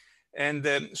industry.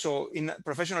 And so in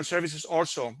professional services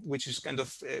also, which is kind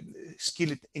of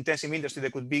skill-intensive industry,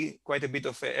 there could be quite a bit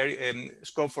of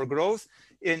scope for growth.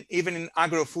 And even in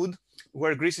agro-food,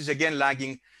 where Greece is again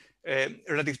lagging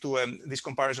relative to these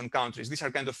comparison countries. These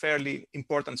are kind of fairly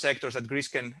important sectors that Greece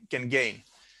can gain.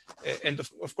 And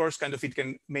of course, kind of it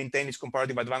can maintain its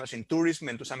comparative advantage in tourism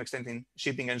and to some extent in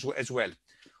shipping as well.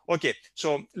 Okay,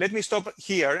 so let me stop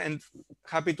here and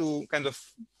happy to kind of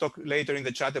talk later in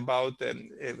the chat about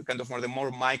kind of the more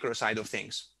micro side of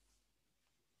things.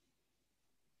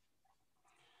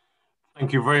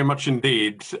 Thank you very much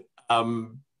indeed.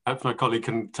 Perhaps my colleague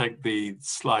can take the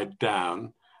slide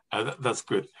down. That's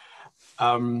good.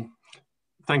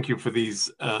 Thank you for these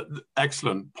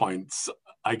excellent points.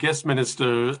 I guess,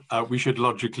 Minister, we should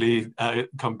logically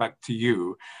come back to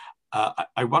you.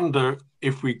 I wonder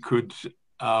if we could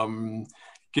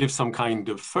give some kind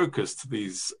of focus to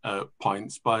these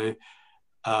points by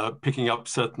picking up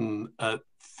certain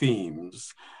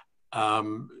themes.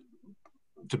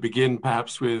 To begin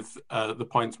perhaps with the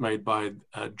points made by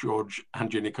George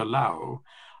Handjinicolaou.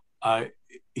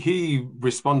 He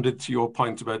responded to your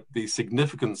point about the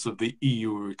significance of the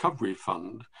EU Recovery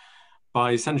Fund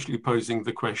by essentially posing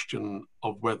the question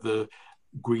of whether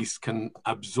Greece can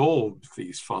absorb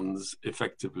these funds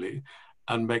effectively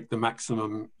and make the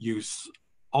maximum use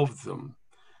of them.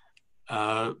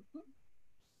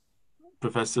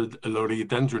 Professor Elori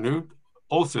Dendrenou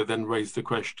also then raised the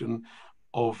question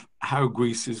of how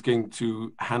Greece is going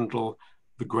to handle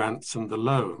the grants and the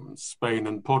loans. Spain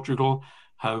and Portugal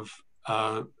have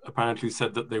apparently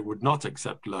said that they would not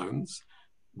accept loans.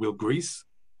 Will Greece?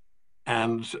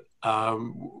 And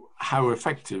how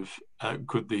effective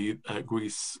could the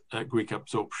Greek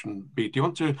absorption be? Do you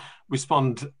want to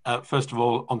respond, first of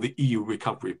all, on the EU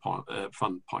Recovery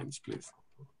Fund points, please?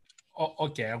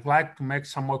 Okay, I'd like to make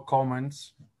some more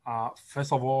comments.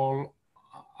 First of all,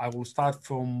 I will start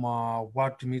from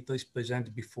what Dimitris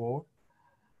presented before.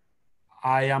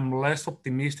 I am less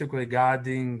optimistic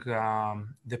regarding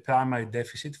the primary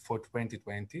deficit for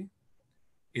 2020.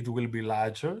 It will be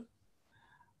larger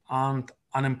and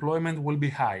unemployment will be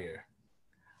higher.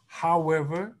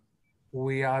 However,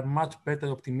 we are much better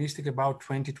optimistic about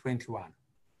 2021.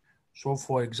 So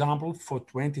for example, for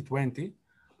 2020,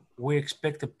 we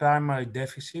expect a primary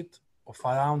deficit of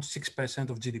around 6%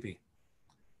 of GDP,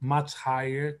 much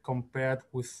higher compared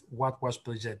with what was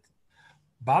presented.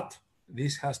 But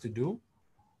this has to do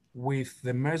with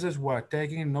the measures we are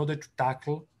taking in order to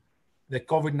tackle the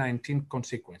COVID-19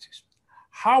 consequences.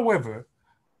 However,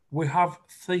 we have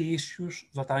three issues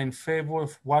that are in favor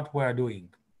of what we are doing.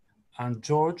 And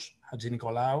George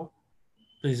Handjinicolaou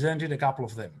presented a couple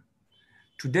of them.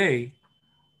 Today,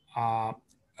 a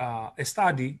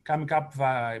study coming up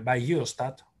by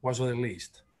Eurostat was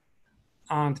released.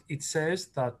 And it says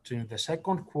that in the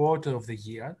second quarter of the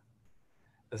year,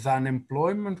 the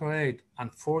unemployment rate,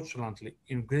 unfortunately,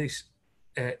 increased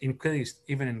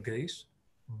even in Greece,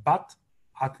 but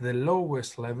at the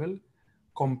lowest level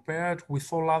compared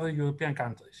with all other European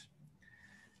countries.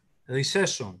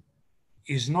 Recession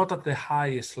is not at the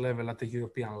highest level at the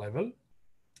European level,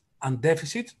 and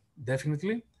deficit,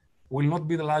 definitely, will not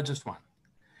be the largest one.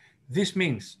 This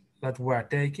means that we are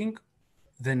taking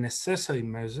the necessary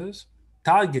measures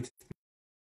targeted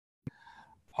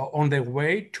on the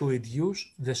way to reduce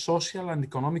the social and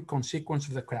economic consequences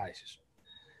of the crisis.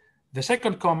 The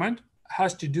second comment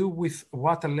has to do with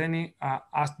what Eleni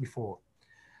asked before.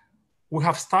 We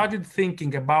have started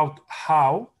thinking about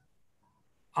how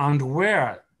and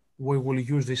where we will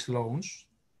use these loans.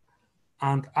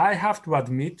 And I have to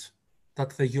admit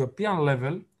that at the European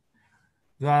level,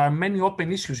 there are many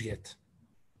open issues yet.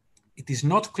 It is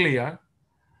not clear.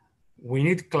 We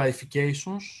need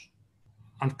clarifications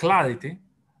and clarity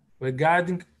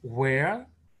regarding where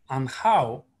and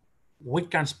how we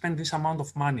can spend this amount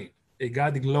of money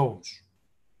regarding loans.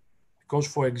 Because,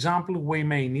 for example, we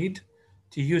may need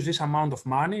to use this amount of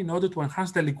money in order to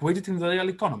enhance the liquidity in the real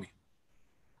economy,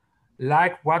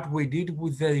 like what we did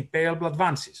with the repayable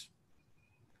advances.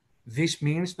 This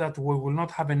means that we will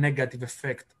not have a negative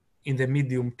effect in the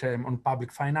medium term on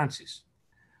public finances.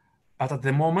 But at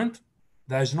the moment,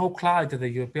 there is no clarity at the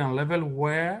European level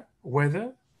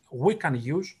whether we can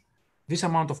use this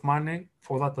amount of money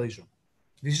for that reason.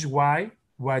 This is why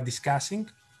we are discussing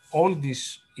all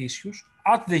these issues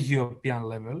at the European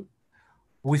level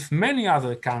with many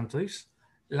other countries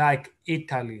like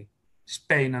Italy,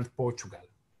 Spain, and Portugal.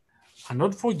 And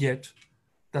not forget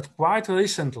that quite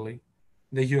recently,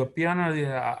 the European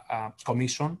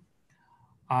Commission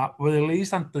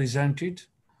released and presented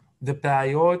the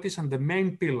priorities and the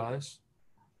main pillars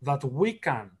that we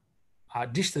can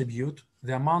distribute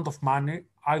the amount of money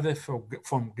either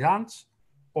from grants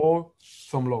or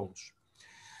from loans.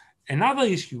 Another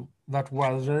issue that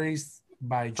was raised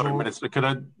by George... Sorry, Minister,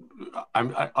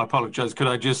 I apologize. Could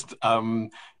I just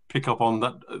pick up on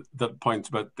that point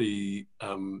about the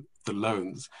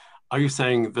loans? Are you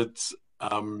saying that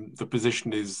the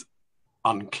position is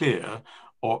unclear,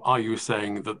 or are you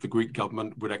saying that the Greek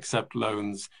government would accept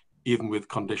loans even with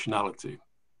conditionality?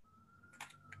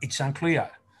 It's unclear.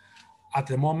 At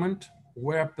the moment,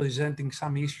 we're presenting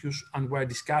some issues and we're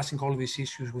discussing all these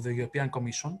issues with the European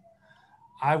Commission.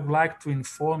 I would like to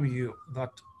inform you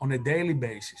that on a daily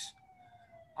basis,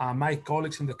 my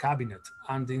colleagues in the cabinet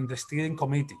and in the steering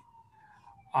committee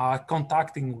are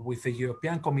contacting with the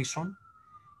European Commission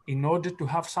in order to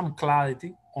have some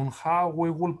clarity on how we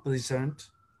will present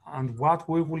and what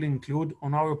we will include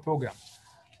on our program.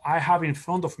 I have in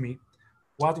front of me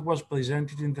what was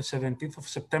presented in the 17th of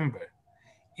September.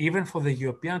 Even for the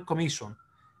European Commission,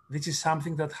 this is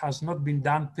something that has not been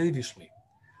done previously.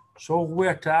 So we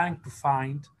are trying to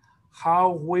find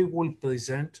how we will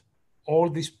present all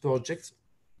these projects,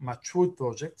 mature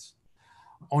projects,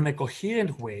 on a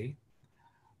coherent way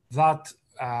that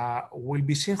will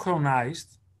be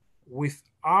synchronized with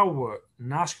our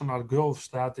national growth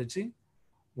strategy,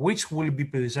 which will be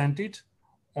presented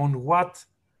on what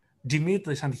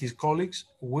Dimitris and his colleagues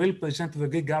will present to the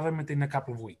Greek government in a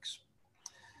couple of weeks.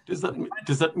 Does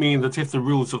that mean that if the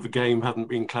rules of the game hadn't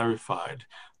been clarified,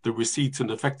 the receipt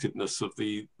and effectiveness of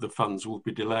the funds will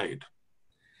be delayed?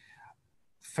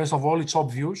 First of all, it's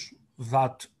obvious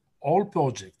that all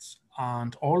projects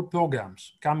and all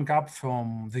programs coming up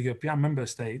from the European member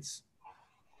states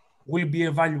will be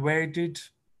evaluated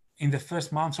in the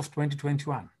first months of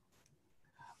 2021.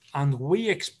 And we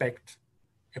expect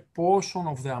a portion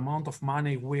of the amount of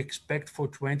money we expect for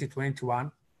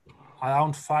 2021,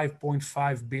 around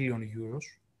 5.5 billion euros,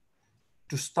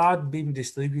 to start being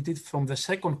distributed from the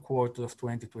second quarter of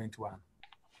 2021.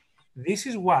 This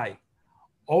is why,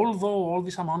 although all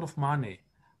this amount of money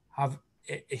have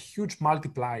a huge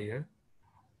multiplier,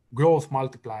 growth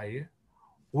multiplier,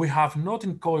 we have not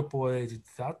incorporated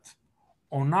that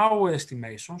on our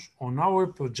estimations, on our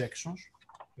projections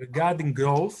regarding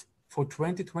growth for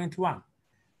 2021,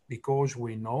 because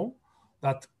we know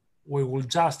that we will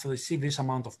just receive this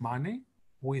amount of money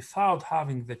without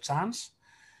having the chance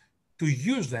to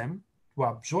use them, to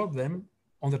absorb them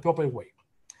on the proper way.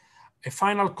 A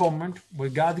final comment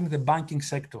regarding the banking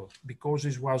sector, because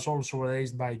this was also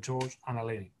raised by George and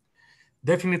Hellenic.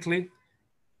 Definitely,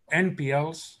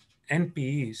 NPLs,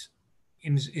 NPEs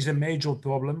is a major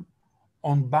problem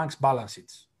on banks' balance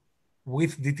sheets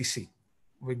with DTC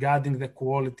regarding the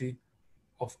quality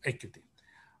of equity.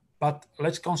 But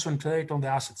let's concentrate on the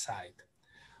asset side.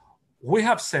 We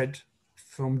have said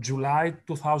from July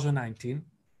 2019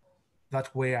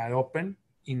 that we are open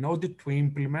in order to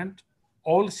implement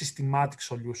all systematic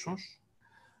solutions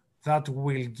that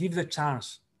will give the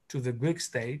chance to the Greek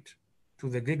state, to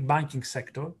the Greek banking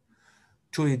sector,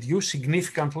 to reduce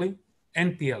significantly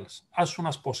NPLs as soon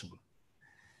as possible.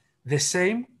 The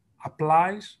same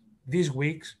applies these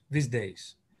weeks, these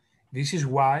days. This is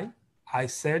why I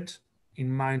said in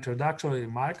my introductory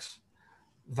remarks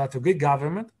that the Greek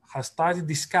government has started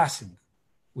discussing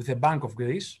with the Bank of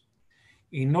Greece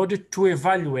in order to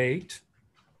evaluate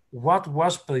what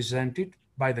was presented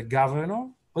by the governor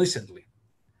recently.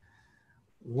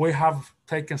 We have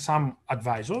taken some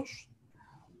advisors.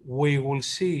 We will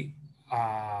see,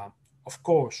 of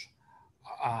course,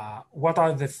 what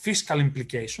are the fiscal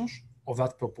implications of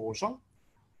that proposal,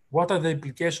 what are the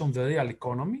implications on the real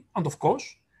economy, and of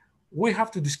course, we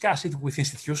have to discuss it with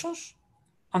institutions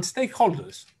and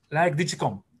stakeholders like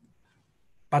Digicom.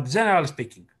 But generally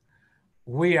speaking,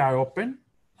 we are open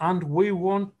and we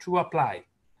want to apply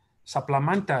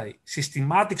supplementary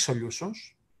systematic solutions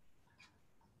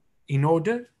in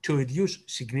order to reduce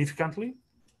significantly,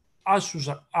 as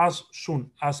soon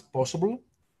as possible,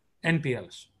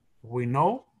 NPLs. We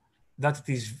know that it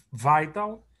is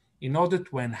vital in order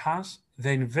to enhance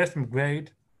the investment grade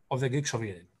of the Greek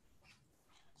sovereign.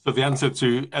 So the answer to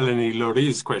Eleni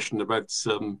Lori's question about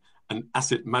an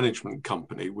asset management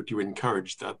company, would you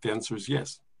encourage that? The answer is yes.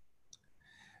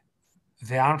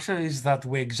 The answer is that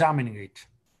we're examining it.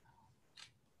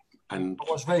 And it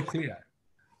was very clear.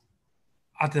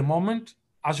 At the moment,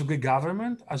 as a Greek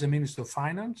government, as a Minister of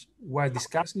Finance, we're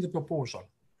discussing the proposal.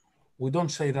 We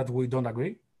don't say that we don't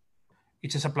agree.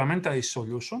 It's a supplementary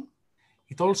solution.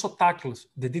 It also tackles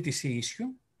the DTC issue.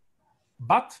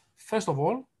 But first of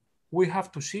all, we have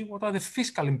to see what are the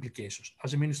fiscal implications.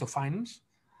 As a Minister of Finance,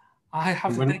 I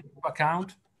have to take into account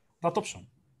that option.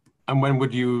 And when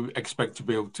would you expect to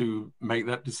be able to make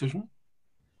that decision?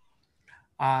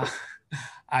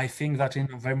 I think that in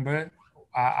November,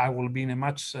 I will be in a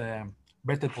much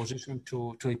better position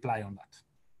to reply on that.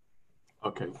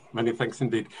 Okay, many thanks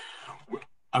indeed.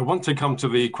 I want to come to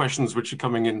the questions which are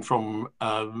coming in from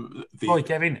Sorry,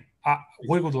 Kevin,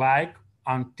 we would like,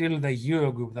 until the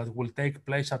Eurogroup that will take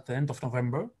place at the end of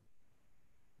November,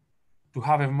 to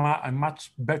have a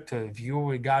much better view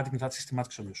regarding that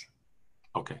systematic solution.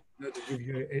 Okay. To give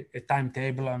you a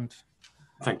timetable and...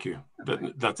 Thank you.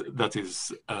 That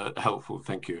is helpful.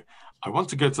 Thank you. I want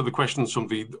to go to the questions from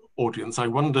the audience. I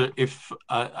wonder if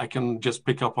I can just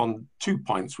pick up on 2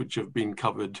 points which have been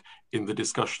covered in the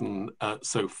discussion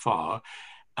so far.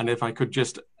 And if I could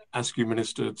just ask you,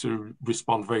 Minister, to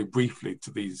respond very briefly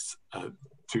to these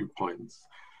 2 points.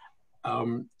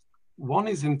 One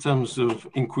is in terms of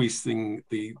increasing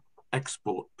the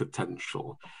export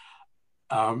potential.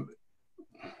 I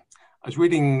was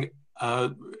reading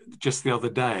just the other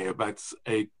day about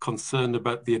a concern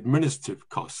about the administrative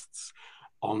costs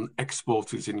on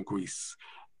exporters in Greece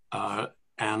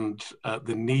and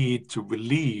the need to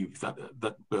relieve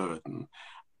that burden.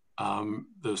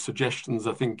 The suggestions,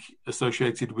 I think,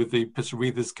 associated with the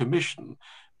Pissarides Commission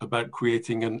about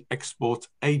creating an export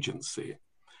agency.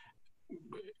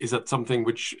 Is that something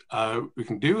which we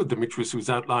can do? Dimitris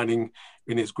was outlining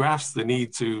in his graphs the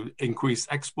need to increase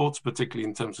exports, particularly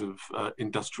in terms of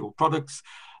industrial products.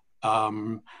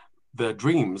 Their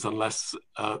dreams, unless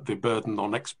the burden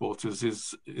on exporters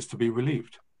is to be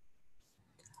relieved.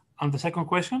 And the second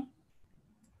question?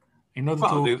 In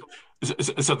order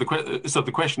So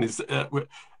the question is,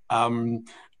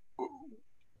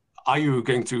 are you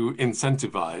going to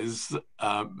incentivize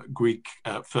Greek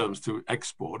firms to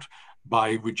export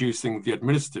by reducing the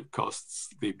administrative costs,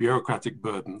 the bureaucratic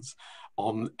burdens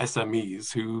on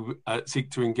SMEs who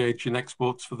seek to engage in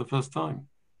exports for the first time?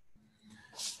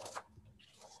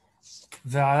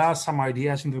 There are some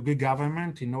ideas in the Greek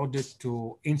government in order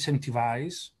to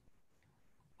incentivize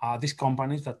these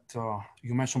companies that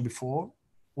you mentioned before.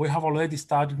 We have already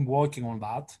started working on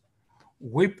that.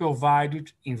 We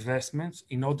provided investments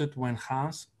in order to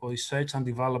enhance research and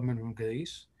development in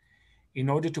Greece, in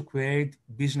order to create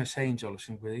business angels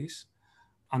in Greece.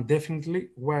 And definitely,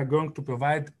 we're going to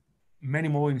provide many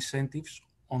more incentives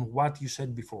on what you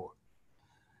said before.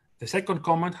 The second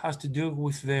comment has to do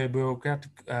with the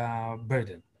bureaucratic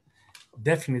burden.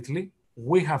 Definitely,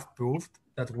 we have proved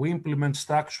that we implement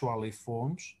structural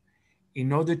reforms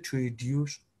in order to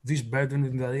reduce this burden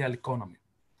in the real economy.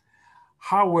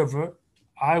 However,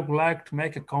 I would like to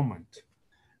make a comment.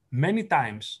 Many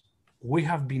times, we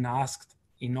have been asked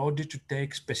in order to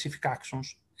take specific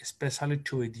actions, especially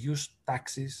to reduce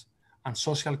taxes and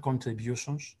social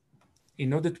contributions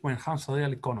in order to enhance the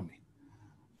real economy.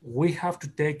 We have to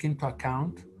take into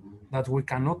account that we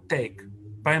cannot take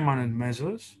permanent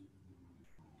measures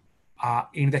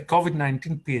in the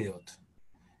COVID-19 period.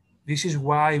 This is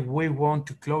why we want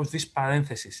to close this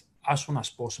parenthesis as soon as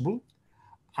possible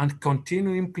and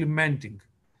continue implementing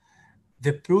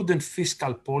the prudent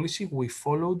fiscal policy we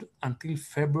followed until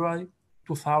February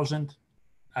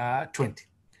 2020.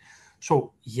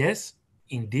 So yes,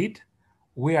 indeed,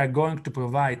 we are going to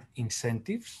provide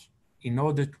incentives in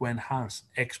order to enhance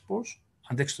exports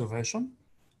and extroversion.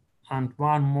 And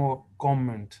one more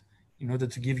comment in order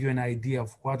to give you an idea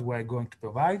of what we are going to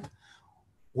provide.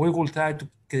 We will try to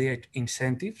create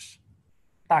incentives,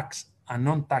 tax and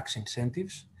non-tax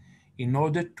incentives, in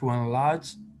order to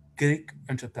enlarge Greek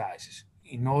enterprises,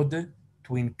 in order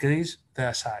to increase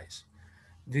their size.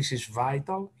 This is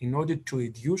vital in order to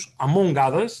reduce, among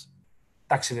others,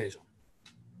 tax evasion.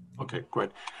 Okay,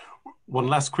 great. One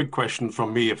last quick question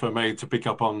from me, if I may, to pick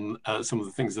up on some of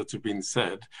the things that have been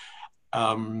said.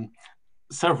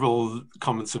 several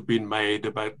comments have been made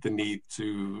about the need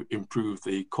to improve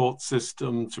the court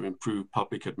system, to improve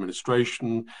public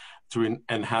administration, to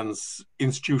enhance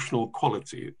institutional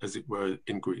quality, as it were,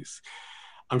 in Greece.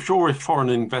 I'm sure if foreign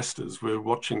investors were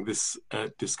watching this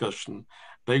discussion,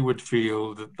 they would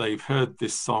feel that they've heard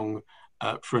this song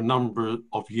for a number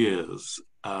of years,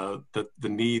 that the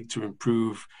need to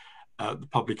improve the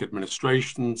public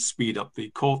administration, speed up the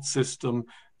court system,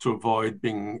 to avoid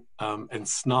being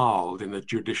ensnarled in a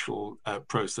judicial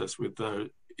process with their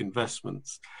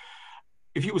investments.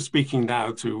 If you were speaking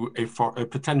now to a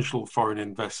potential foreign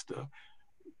investor,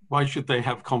 why should they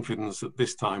have confidence that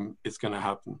this time it's going to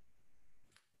happen?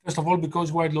 First of all,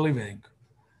 because we're delivering.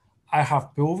 I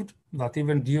have proved that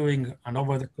even during and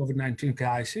over the COVID-19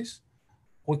 crisis,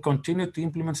 we continue to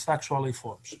implement structural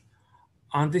reforms.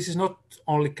 And this is not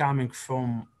only coming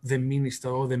from the Minister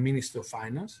or the Minister of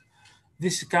Finance,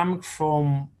 this is coming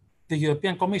from the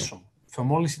European Commission,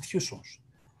 from all institutions,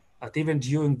 that even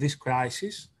during this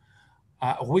crisis,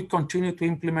 we continue to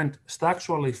implement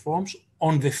structural reforms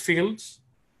on the fields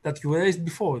that you raised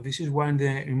before. This is why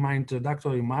in my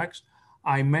introductory remarks,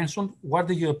 I mentioned what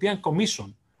the European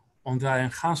Commission on their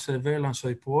enhanced surveillance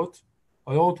report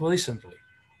wrote recently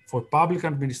for public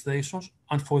administrations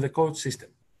and for the court system.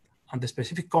 And the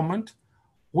specific comment,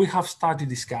 we have started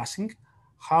discussing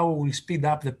how we will speed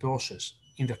up the process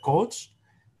in the courts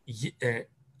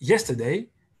yesterday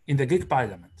in the Greek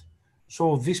Parliament.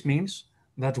 So this means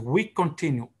that we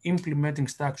continue implementing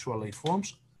structural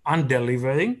reforms and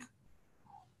delivering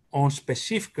on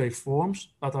specific reforms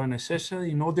that are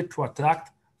necessary in order to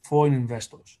attract foreign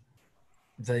investors.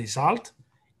 The result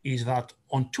is that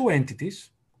on two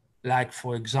entities, like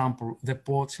for example, the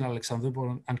ports in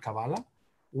Alexandroupolis and Kavala,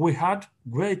 we had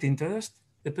great interest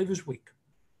the previous week.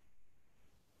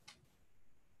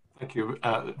 Thank you.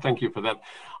 Thank you for that.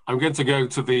 I'm going to go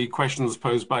to the questions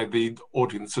posed by the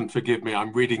audience, and forgive me,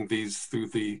 I'm reading these through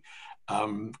the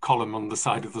column on the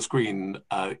side of the screen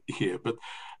here, but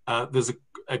there's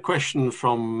a question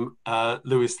from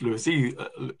Louis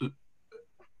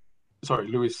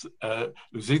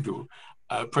Luizidou,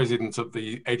 president of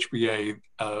the HBA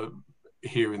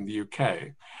here in the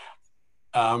UK.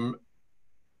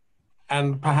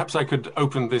 And perhaps I could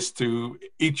open this to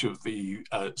each of the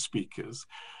speakers.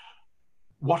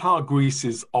 What are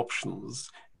Greece's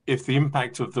options if the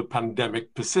impact of the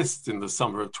pandemic persists in the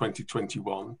summer of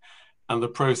 2021 and the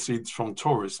proceeds from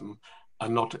tourism are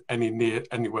not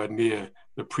anywhere near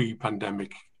the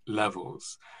pre-pandemic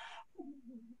levels?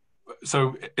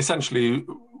 So essentially,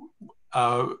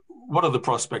 what are the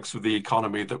prospects for the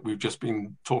economy that we've just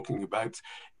been talking about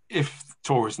if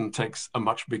tourism takes a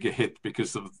much bigger hit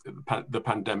because of the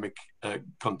pandemic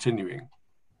continuing?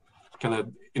 Can I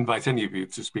invite any of you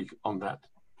to speak on that?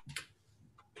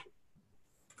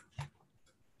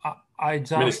 I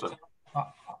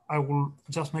will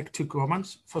just make two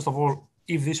comments. First of all,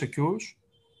 if this occurs,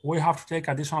 we have to take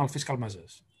additional fiscal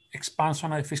measures,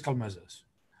 expansionary fiscal measures.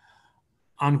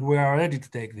 And we are ready to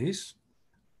take this.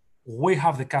 We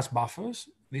have the cash buffers.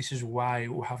 This is why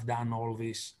we have done all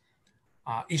these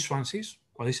issuances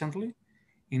recently,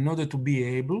 in order to be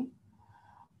able,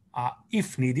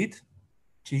 if needed,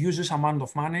 to use this amount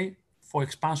of money for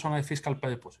expansionary fiscal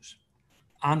purposes.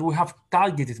 And we have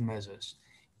targeted measures.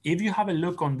 If you have a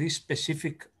look on this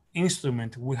specific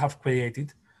instrument we have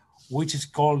created, which is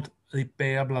called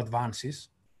repayable advances,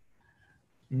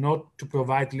 not to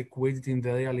provide liquidity in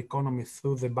the real economy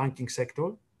through the banking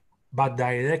sector, but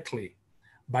directly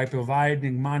by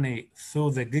providing money through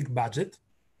the Greek budget,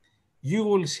 you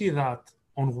will see that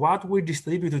on what we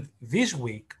distributed this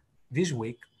week,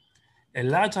 a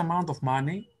large amount of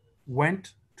money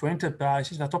went to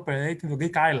enterprises that operate in the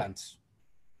Greek islands.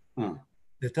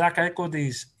 The track record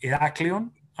is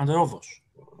Heraklion and Rhodos.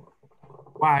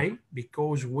 Why?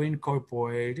 Because we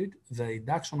incorporated the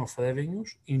reduction of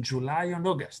revenues in July and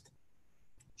August.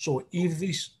 So if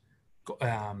this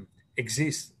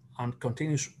exists and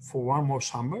continues for one more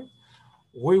summer,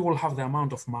 we will have the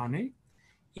amount of money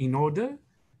in order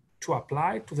to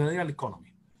apply to the real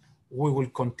economy. We will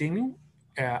continue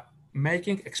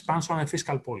making expansionary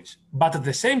fiscal policy. But at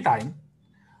the same time,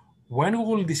 when we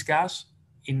will discuss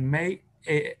in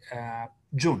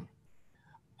June,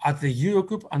 at the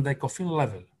Eurogroup and the ECOFIN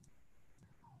level,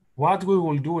 what we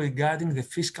will do regarding the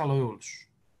fiscal rules,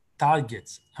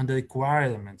 targets and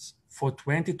requirements for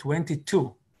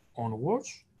 2022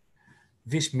 onwards,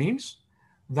 this means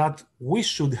that we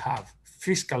should have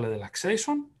fiscal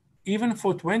relaxation even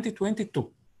for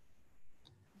 2022.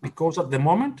 Because at the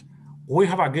moment, we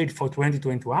have agreed for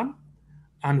 2021,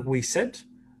 and we said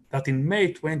that in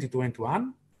May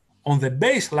 2021, on the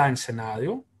baseline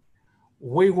scenario,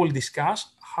 we will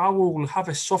discuss how we will have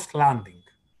a soft landing.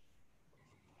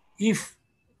 If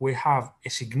we have a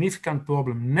significant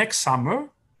problem next summer,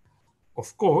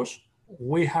 of course,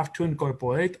 we have to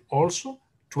incorporate also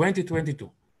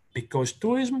 2022, because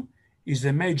tourism is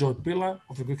the major pillar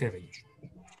of the Greek revenues.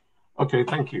 Okay,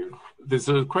 thank you. There's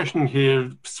a question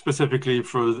here specifically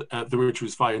for the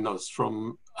Richus Vayanos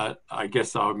from, I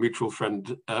guess, our mutual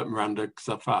friend, Miranda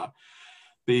Xafa.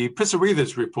 The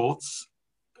Pissarides report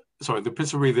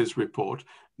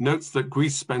notes that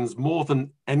Greece spends more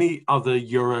than any other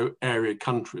Euro area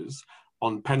countries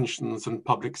on pensions and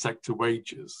public sector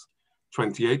wages,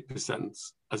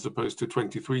 28% as opposed to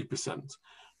 23%,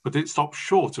 but it stops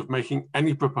short of making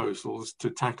any proposals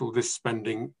to tackle this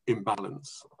spending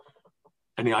imbalance.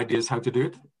 Any ideas how to do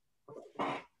it?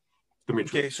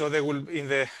 Dimitri. Okay, so there will, in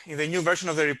the new version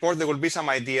of the report, there will be some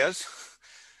ideas.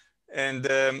 And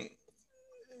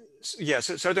yes,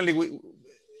 certainly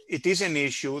it is an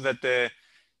issue that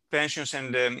pensions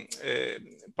and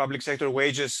public sector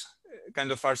wages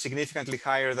kind of are significantly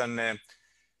higher than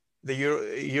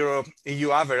the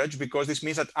EU average, because this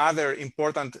means that other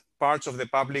important parts of the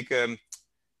public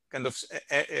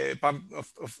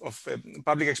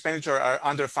public expenditure are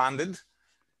underfunded.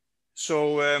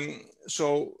 So,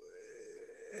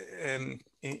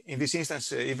 in this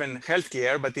instance, even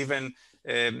healthcare, but even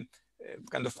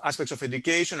kind of aspects of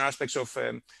education, aspects of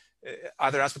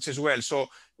other aspects as well. So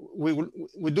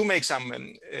we do make some,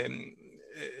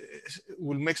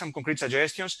 we'll make some concrete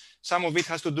suggestions. Some of it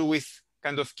has to do with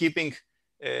kind of keeping,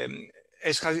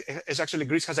 as actually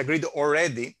Greece has agreed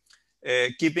already,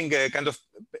 keeping a kind of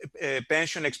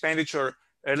pension expenditure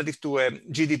relative to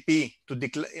GDP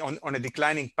on a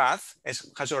declining path,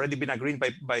 as has already been agreed by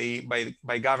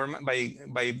government, by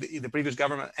the previous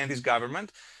government and this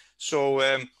government. So,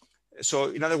 so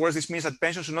in other words, this means that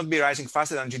pensions should not be rising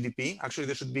faster than GDP. Actually,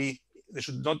 they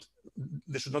should not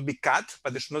be cut,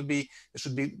 but they should be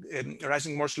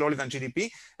rising more slowly than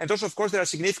GDP. And also, of course, there are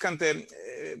significant,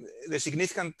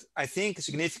 I think,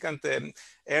 significant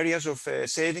areas of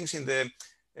savings in the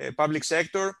public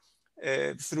sector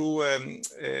through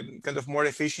kind of more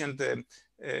efficient through,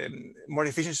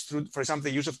 for example,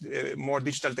 the use of more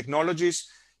digital technologies.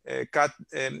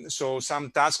 So some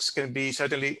tasks can be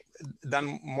certainly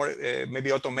done more,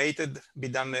 maybe automated, be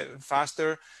done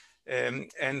faster.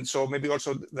 And so maybe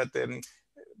also that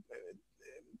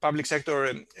public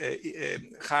sector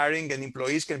hiring and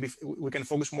employees can be, we can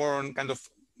focus more on kind of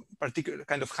particular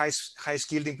kind of high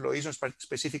skilled employees on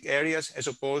specific areas, as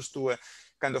opposed to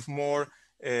kind of more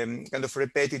kind of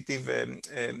repetitive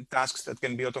tasks that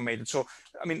can be automated. So,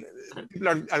 I mean, people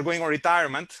are going on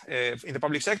retirement in the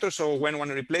public sector. So when one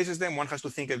replaces them, one has to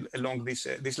think along this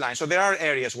line. So there are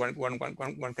areas where one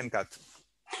can cut.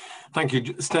 Thank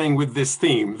you. Staying with this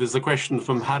theme, there's a question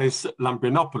from Haris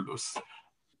Lambrinopoulos,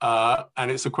 and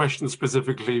it's a question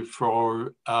specifically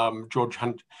for George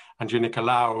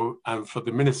Handjinicolaou and for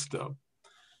the Minister.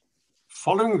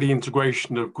 Following the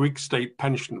integration of Greek state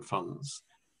pension funds,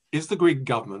 is the Greek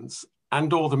government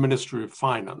and or the Ministry of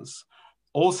Finance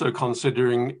also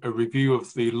considering a review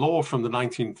of the law from the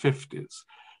 1950s,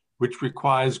 which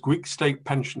requires Greek state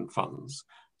pension funds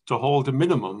to hold a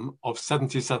minimum of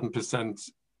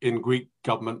 77% in Greek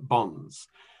government bonds?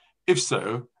 If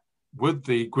so, would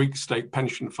the Greek state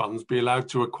pension funds be allowed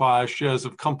to acquire shares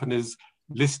of companies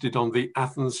listed on the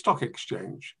Athens Stock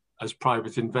Exchange as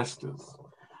private investors?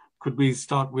 Could we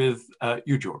start with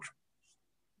you, George?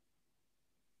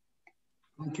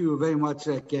 Thank you very much,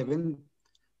 Kevin.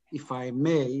 If I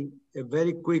may, a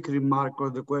very quick remark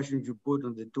on the questions you put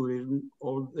on the tourism.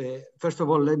 First of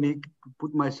all, let me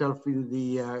put myself in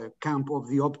the camp of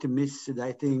the optimists, that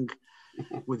I think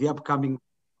with the upcoming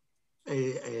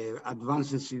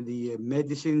advances in the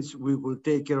medicines, we will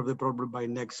take care of the problem by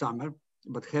next summer.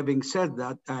 But having said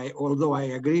that, although I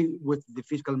agree with the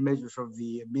fiscal measures of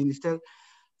the minister,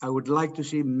 I would like to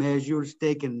see measures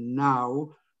taken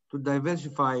now to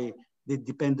diversify the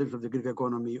dependence of the Greek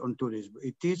economy on tourism.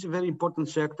 It is a very important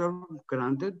sector,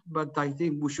 granted, but I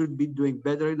think we should be doing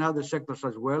better in other sectors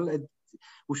as well. And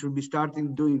we should be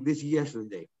starting doing this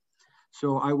yesterday.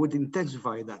 So I would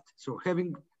intensify that. So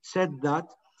having said that,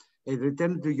 and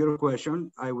return to your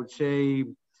question, I would say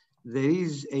there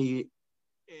is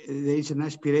an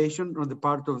aspiration on the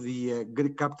part of the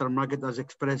Greek capital market, as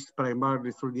expressed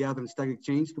primarily through the Athens Stock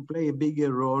Exchange, to play a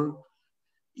bigger role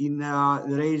in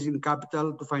raising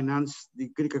capital to finance the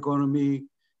Greek economy,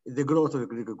 the growth of the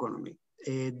Greek economy.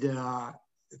 And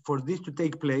for this to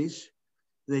take place,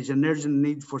 there's an urgent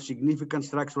need for significant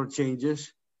structural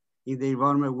changes in the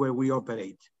environment where we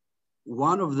operate.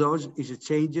 One of those is the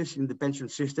changes in the pension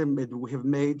system, and we have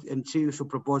made a series of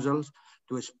proposals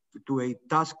to a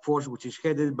task force which is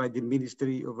headed by the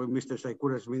ministry of Mr.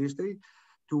 Staikouras' ministry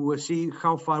to see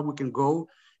how far we can go.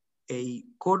 A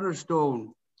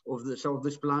cornerstone of some of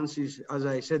these plans is, as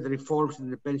I said, reforms in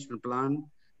the pension plan,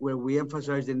 where we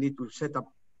emphasize the need to set up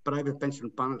private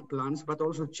pension plans, but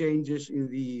also changes in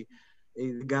the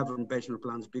government pension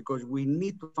plans, because we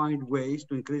need to find ways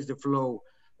to increase the flow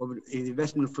of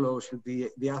investment flows to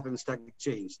the Athens Stock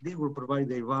Exchange. This will provide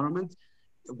the environment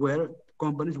where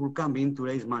companies will come in to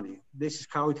raise money. This is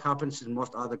how it happens in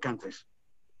most other countries.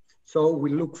 So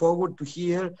we look forward to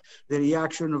hear the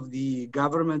reaction of the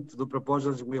government to the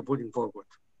proposals we are putting forward.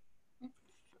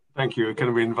 Thank you.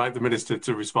 Can we invite the Minister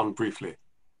to respond briefly?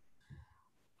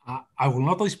 I will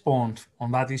not respond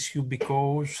on that issue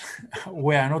because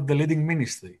we are not the leading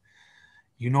ministry.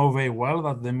 You know very well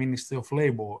that the Ministry of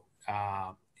Labour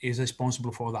is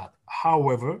responsible for that.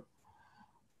 However,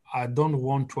 I don't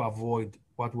want to avoid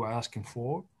what we're asking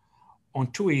for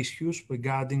on two issues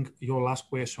regarding your last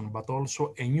question, but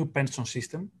also a new pension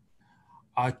system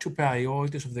are two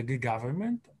priorities of the Greek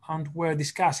government, and we're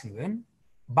discussing them,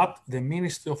 but the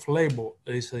Ministry of Labour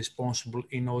is responsible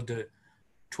in order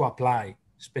to apply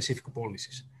specific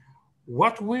policies.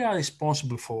 What we are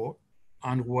responsible for,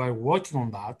 and we're working on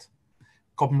that,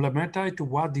 complementary to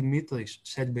what Dimitris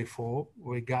said before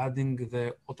regarding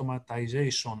the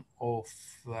automatization of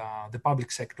the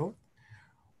public sector,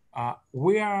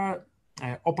 we are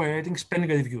operating spending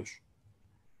reviews.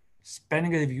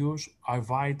 Spending reviews are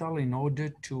vital in order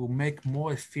to make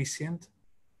more efficient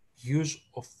use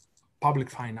of public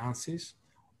finances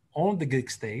on the Greek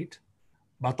state,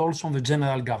 but also on the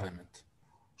general government.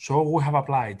 So we have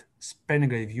applied spending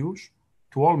reviews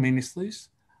to all ministries,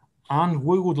 and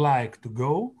we would like to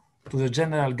go to the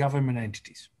general government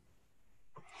entities.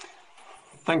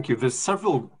 Thank you. There's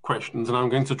several questions, and I'm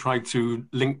going to try to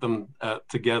link them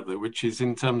together, which is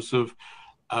in terms of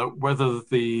whether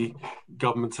the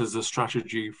government has a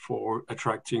strategy for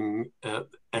attracting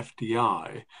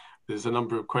FDI. There's a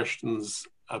number of questions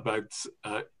about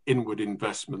inward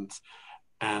investment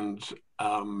and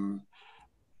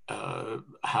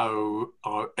how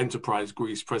are Enterprise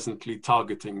Greece presently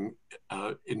targeting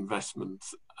investment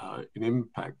in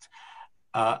impact.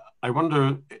 I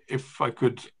wonder if I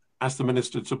could ask the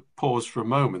Minister to pause for a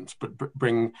moment, but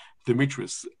bring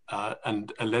Dimitris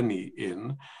and Hellenic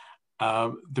in.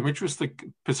 Dimitris, the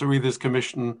Pissarides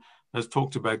Commission has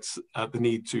talked about the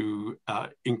need to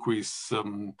increase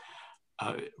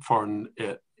foreign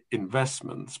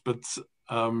investments, but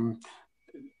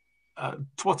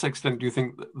to what extent do you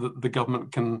think that the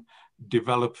government can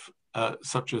develop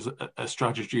such as a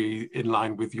strategy in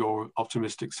line with your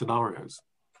optimistic scenarios?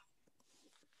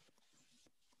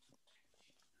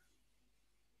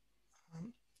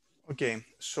 Okay,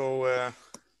 so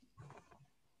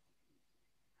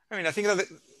I mean, I think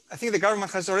the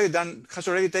government has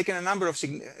already taken a number of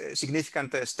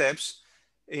significant steps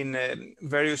in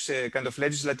various kind of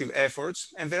legislative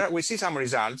efforts, and we see some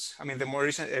results. I mean, the more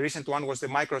recent one was the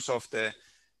Microsoft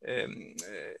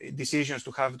decisions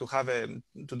to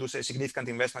do a significant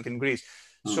investment in Greece.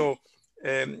 So,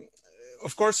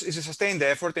 of course, it's a sustained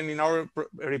effort, and in our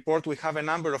report we have a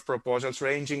number of proposals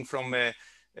ranging from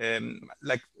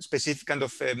like specific kind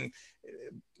of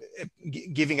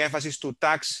giving emphasis to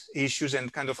tax issues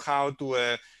and kind of how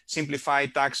to simplify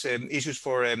tax issues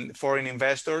for foreign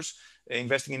investors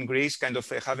investing in Greece, kind of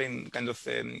having kind of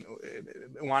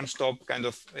one-stop kind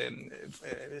of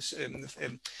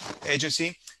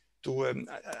agency to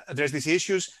address these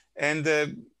issues. And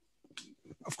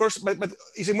of course, but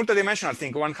it's a multidimensional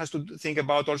thing. One has to think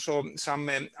about also some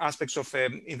aspects of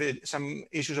some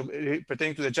issues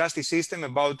pertaining to the justice system,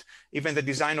 about even the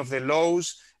design of the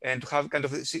laws, and to have kind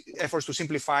of efforts to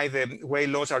simplify the way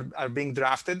laws are being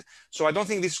drafted. So I don't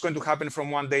think this is going to happen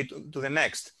from one day to the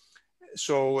next.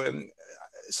 So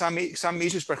some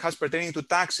issues perhaps pertaining to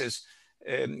taxes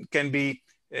can be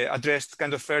addressed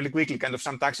kind of fairly quickly, kind of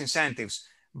some tax incentives.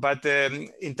 But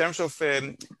in terms of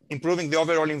improving the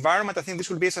overall environment, I think this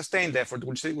will be a sustained effort.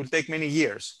 It will take many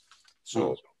years.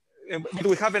 So but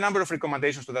we have a number of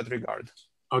recommendations to that regard.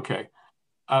 Okay.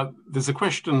 There's a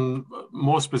question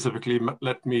more specifically,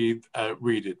 let me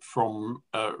read it from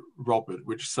Robert,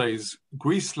 which says,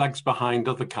 Greece lags behind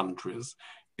other countries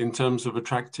in terms of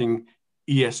attracting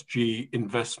ESG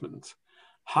investment.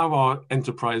 How are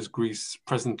Enterprise Greece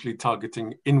presently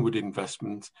targeting inward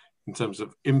investment in terms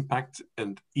of impact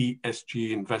and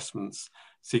ESG investments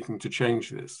seeking to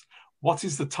change this? What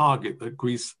is the target that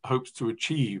Greece hopes to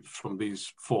achieve from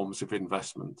these forms of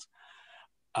investment?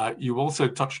 You also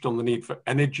touched on the need for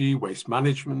energy, waste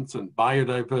management, and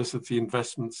biodiversity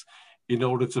investments in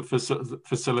order to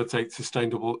facilitate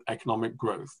sustainable economic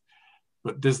growth.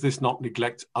 But does this not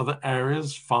neglect other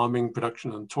areas, farming,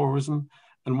 production, and tourism?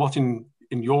 And what, in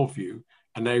your view,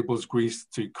 enables Greece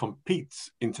to compete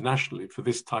internationally for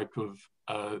this type of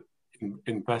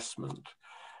investment?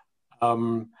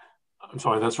 I'm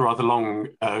sorry, that's a rather long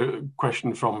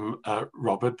question from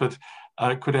Robert, but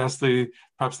could I ask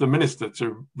perhaps the Minister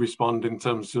to respond in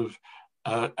terms of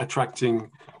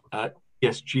attracting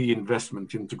ESG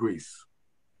investment into Greece?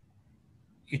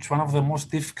 It's one of the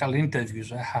most difficult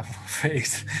interviews I have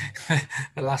faced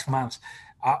the last months.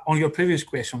 On your previous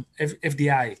question,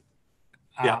 FDI,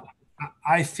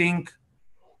 I think,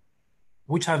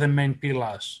 which are the main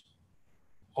pillars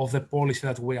of the policy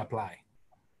that we apply?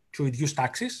 To reduce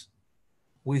taxes.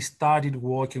 We started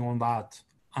working on that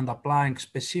and applying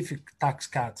specific tax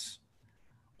cuts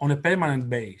on a permanent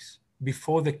basis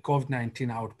before the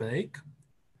COVID-19 outbreak.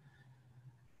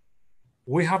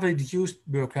 We have reduced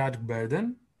bureaucratic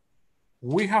burden.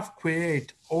 We have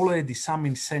created already some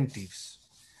incentives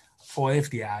for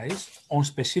FDIs on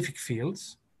specific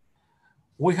fields.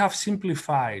 We have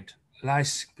simplified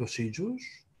licensing procedures,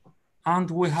 and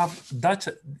we have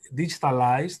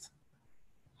digitalized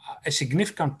a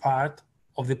significant part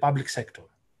of the public sector.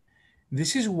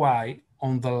 This is why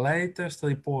on the latest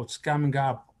reports coming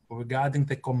up regarding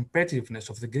the competitiveness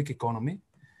of the Greek economy,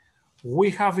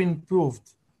 we have improved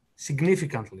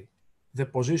significantly the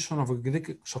position of the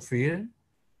Greek sovereign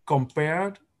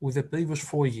compared with the previous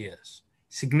 4 years,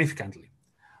 significantly.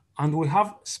 And we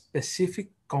have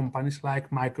specific companies like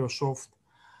Microsoft.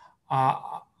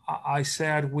 I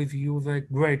shared with you the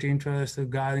great interest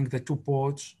regarding the 2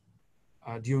 ports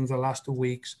during the last 2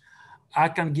 weeks. I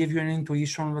can give you an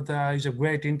intuition that there is a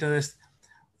great interest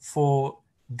for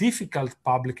difficult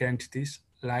public entities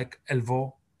like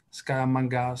Elvo,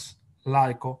 Skaramangas,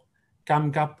 Larko,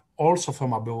 coming up also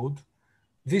from abroad.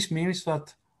 This means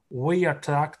that we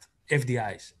attract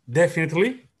FDIs.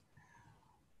 Definitely,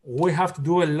 we have to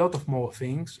do a lot of more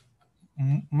things,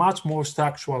 much more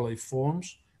structural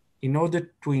reforms in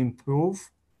order to improve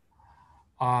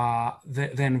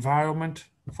the environment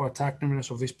for attractiveness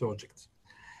of these projects.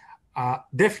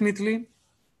 Definitely,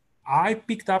 I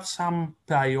picked up some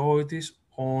priorities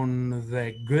on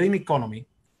the green economy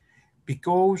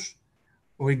because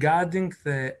regarding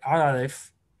the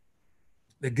RRF,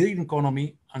 the green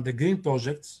economy and the green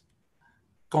projects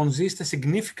consist a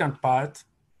significant part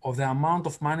of the amount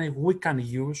of money we can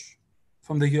use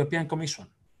from the European Commission,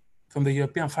 from the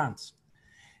European funds.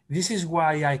 This is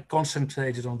why I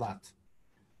concentrated on that.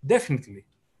 Definitely,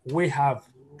 we have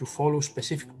to follow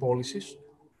specific policies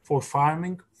for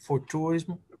farming, for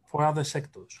tourism, for other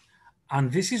sectors.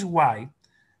 And this is why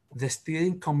the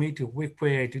steering committee we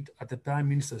created at the Prime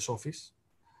Minister's office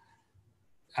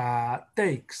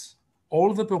takes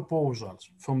all the proposals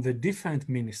from the different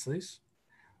ministries,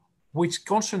 which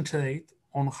concentrate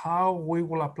on how we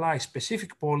will apply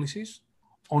specific policies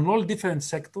on all different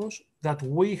sectors that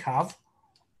we have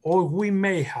or we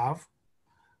may have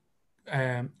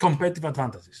competitive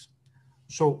advantages.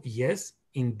 So yes,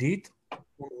 indeed,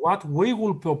 what we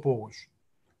will propose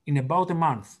in about a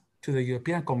month to the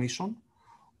European Commission,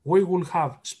 we will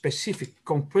have specific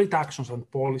concrete actions and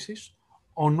policies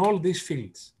on all these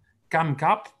fields coming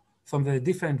up from the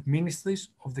different ministries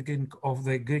of the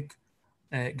Greek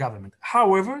government.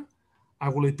 However, I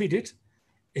will repeat it,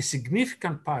 a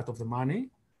significant part of the money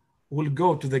will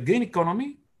go to the green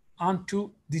economy and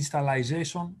to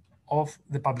digitalization of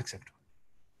the public sector.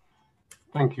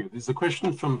 Thank you. There's a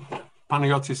question from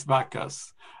Panayotis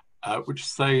Vakas, which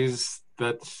says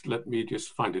that, let me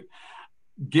just find it.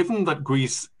 Given that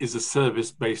Greece is a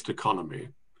service-based economy,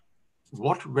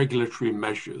 what regulatory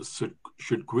measures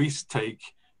should Greece take,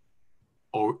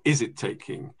 or is it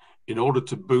taking, in order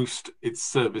to boost its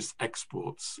service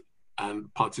exports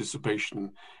and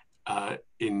participation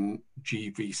in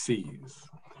GVCs?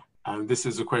 And this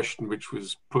is a question which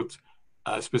was put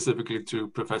specifically to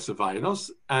Professor Vainos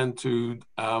and to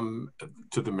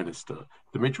the Minister.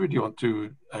 Dimitri, do you want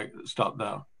to start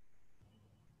now?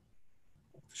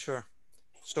 Sure.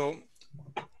 So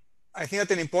I think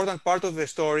that an important part of the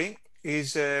story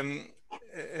is, one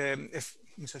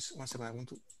second, I want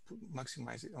to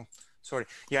maximize it. Oh, sorry.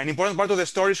 Yeah, an important part of the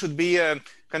story should be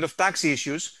kind of tax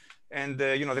issues. And,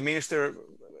 the Minister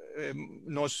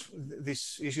knows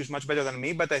these issues much better than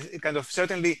me, but kind of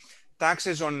certainly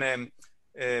taxes on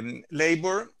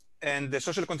labor and the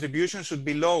social contribution should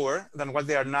be lower than what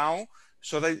they are now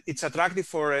so that it's attractive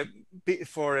for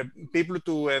people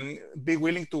to be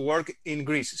willing to work in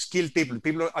Greece, skilled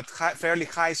people at fairly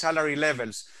high salary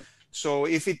levels. So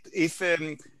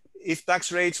if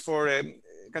tax rates for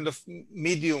kind of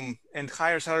medium and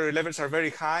higher salary levels are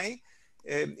very high,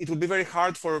 it would be very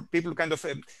hard for people kind of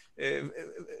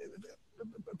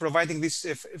providing these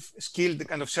skilled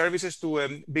kind of services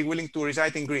to be willing to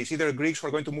reside in Greece, either Greeks who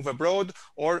are going to move abroad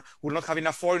or will not have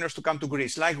enough foreigners to come to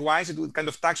Greece. Likewise, it would kind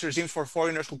of tax regimes for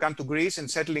foreigners who come to Greece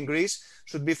and settle in Greece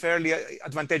should be fairly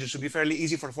advantageous, should be fairly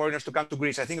easy for foreigners to come to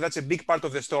Greece. I think that's a big part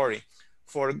of the story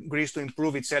for Greece to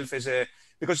improve itself as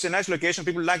because it's a nice location.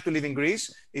 People like to live in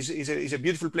Greece. It's a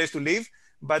beautiful place to live.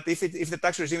 But if the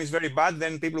tax regime is very bad,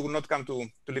 then people will not come to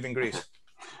live in Greece.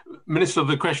 Minister,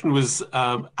 the question was,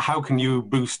 how can you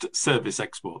boost service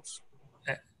exports?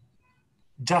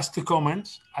 Just to comment,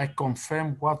 I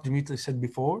confirm what Dimitri said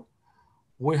before.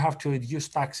 We have to reduce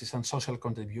taxes and social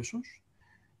contributions.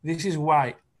 This is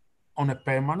why, on a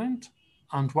permanent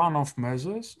and one-off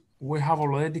measures, we have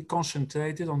already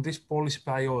concentrated on these policy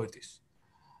priorities.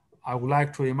 I would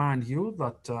like to remind you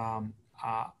that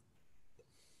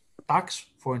tax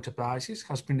for enterprises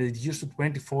has been reduced to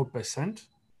 24%,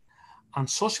 and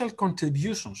social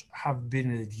contributions have been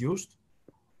reduced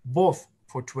both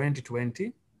for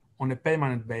 2020 on a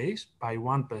permanent base by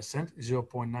 1%,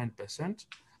 0.9%,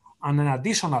 and an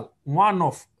additional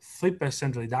one-off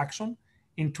 3% reduction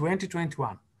in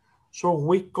 2021. So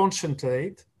we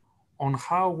concentrate on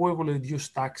how we will reduce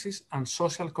taxes and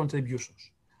social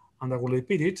contributions. And I will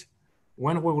repeat it,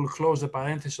 when we will close the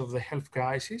parenthesis of the health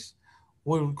crisis,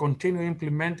 we will continue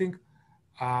implementing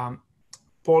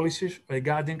policies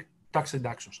regarding tax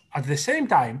reductions. At the same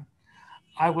time,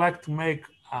 I would like to make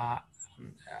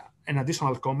an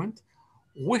additional comment.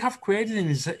 We have created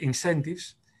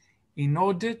incentives in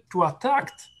order to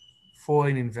attract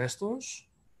foreign investors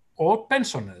or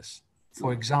pensioners.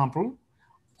 For example,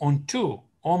 on 2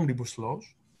 omnibus laws,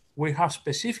 we have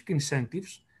specific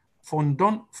incentives for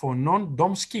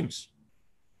non-dom schemes.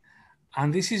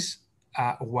 And this is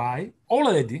why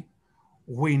already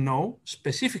we know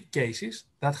specific cases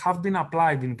that have been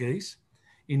applied in Greece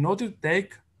in order to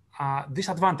take these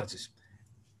advantages,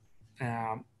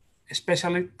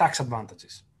 especially tax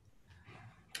advantages.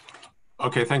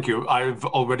 Okay, thank you. I've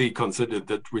already considered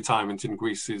that retirement in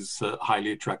Greece is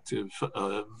highly attractive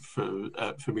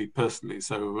for me personally,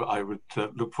 so I would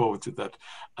look forward to that,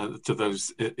 to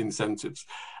those incentives.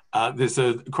 There's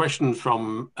a question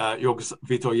from Yorgos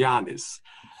Vitoyannis,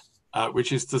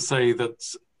 which is to say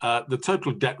that the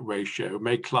total debt ratio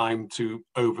may climb to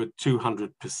over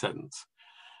 200%.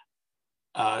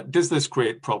 Does this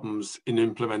create problems in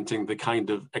implementing the kind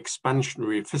of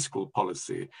expansionary fiscal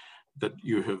policy that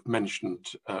you have mentioned,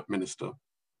 Minister?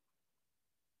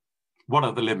 What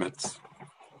are the limits?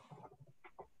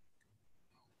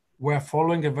 We are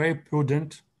following a very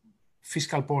prudent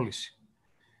fiscal policy.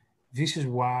 This is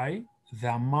why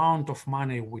the amount of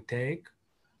money we take,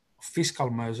 fiscal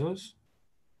measures,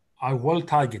 are well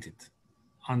targeted.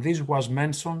 And this was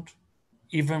mentioned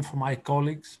even from my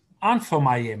colleagues and from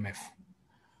IMF.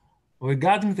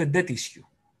 Regarding the debt issue,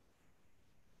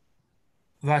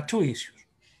 there are 2 issues.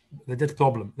 The debt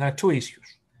problem, there are 2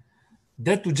 issues.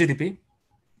 Debt to GDP,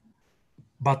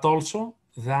 but also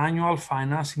the annual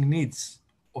financing needs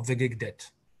of the Greek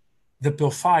debt, the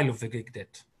profile of the Greek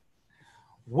debt.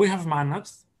 We have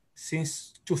managed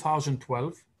since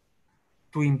 2012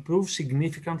 to improve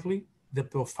significantly the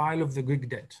profile of the Greek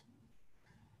debt.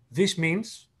 This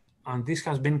means, and this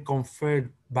has been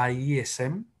confirmed by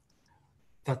ESM,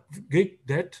 that Greek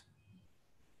debt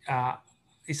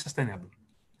is sustainable.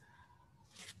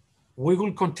 We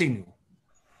will continue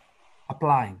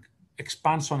applying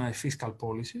expansionary fiscal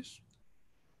policies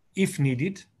if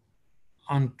needed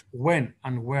and when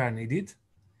and where needed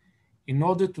in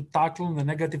order to tackle the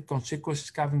negative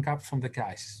consequences coming up from the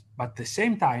crisis. But at the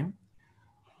same time,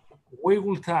 we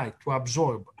will try to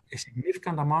absorb a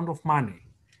significant amount of money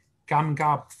coming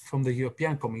up from the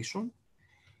European Commission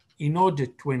in order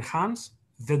to enhance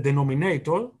the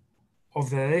denominator of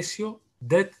the ratio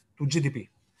debt to GDP.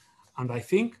 And I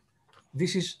think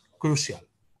this is crucial.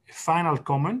 A final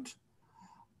comment,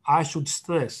 I should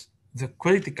stress the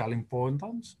critical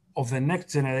importance of the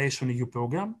Next Generation EU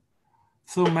program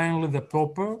through mainly the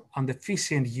proper and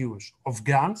efficient use of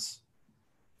grants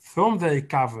from the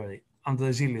Recovery and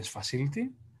Resilience Facility.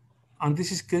 And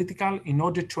this is critical in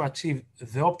order to achieve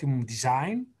the optimum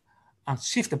design and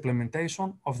swift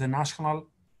implementation of the National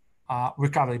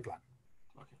Recovery Plan.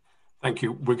 Thank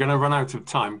you. We're going to run out of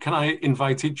time. Can I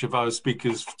invite each of our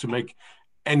speakers to make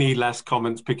any last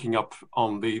comments picking up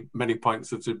on the many points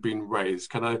that have been raised?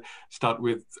 Can I start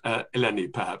with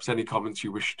Hellenic, perhaps? Any comments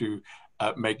you wish to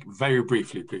make very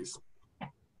briefly, please?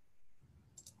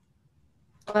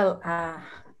 Well,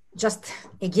 just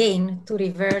again, to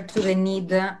revert to the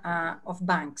need of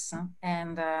banks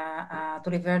and to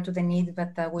revert to the need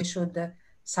that we should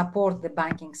support the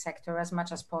banking sector as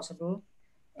much as possible.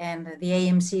 And the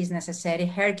AMC is necessary.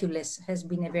 Hercules has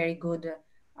been a very good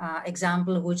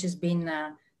example, which has been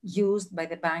used by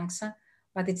the banks,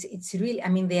 but it's really, I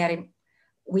mean,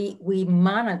 we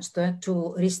managed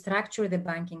to restructure the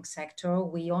banking sector.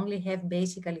 We only have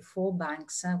basically 4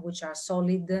 banks which are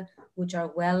solid, which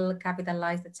are well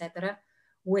capitalized, etc.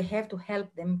 We have to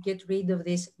help them get rid of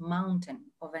this mountain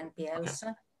of NPLs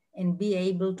and be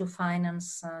able to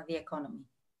finance the economy.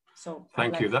 So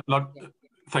thank you.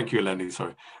 Thank you, Hellenic.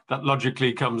 Sorry, that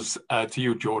logically comes to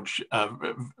you, George.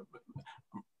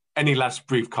 Any last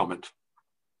brief comment?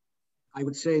 I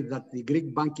would say that the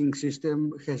Greek banking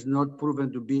system has not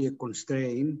proven to be a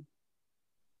constraint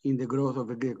in the growth of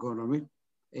the Greek economy.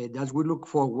 And as we look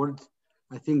forward,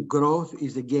 I think growth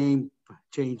is the game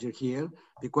changer here,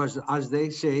 because as they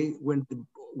say, when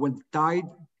the tide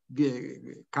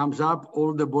comes up,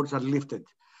 all the boats are lifted.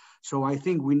 So I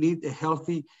think we need a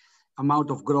healthy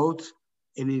amount of growth,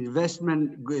 an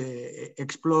investment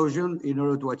explosion in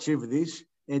order to achieve this,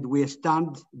 and we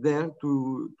stand there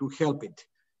to help it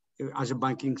as a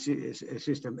banking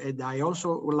system. And I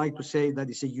also would like to say that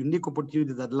it's a unique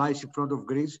opportunity that lies in front of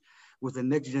Greece with the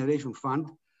Next Generation Fund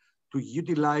to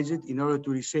utilize it in order to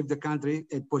reshape the country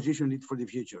and position it for the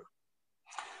future.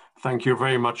 Thank you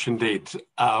very much indeed.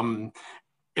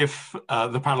 If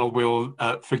the panel will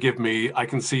forgive me, I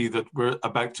can see that we're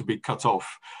about to be cut off.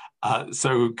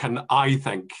 So can I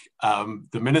thank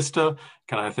the Minister?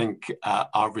 Can I thank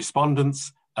our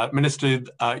respondents? Minister,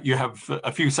 you have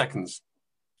a few seconds.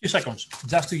 Few seconds.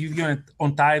 Just to give you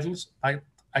on titles,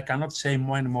 I cannot say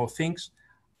many more things.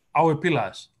 Our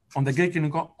pillars on the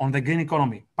green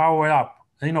economy: power up,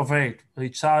 renovate,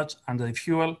 recharge, and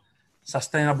refuel,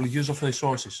 sustainable use of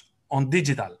resources. On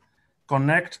digital: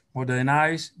 connect,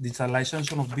 modernize,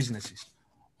 digitalization of businesses.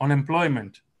 On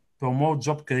employment: promote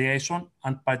job creation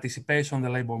and participation in the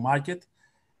labor market.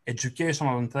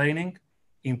 Educational and training: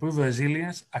 improve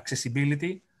resilience,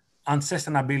 accessibility, and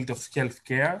sustainability of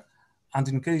healthcare, and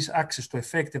increase access to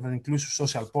effective and inclusive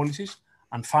social policies.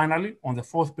 And finally, on the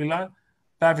 4th pillar,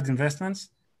 private investments,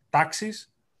 taxes,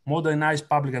 modernize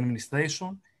public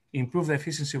administration, improve the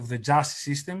efficiency of the justice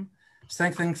system,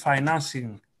 strengthening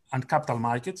financial and capital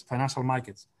markets,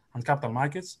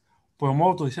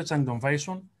 promote research and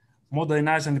innovation,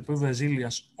 modernize and improve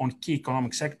resilience on key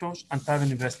economic sectors, and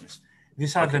private investments.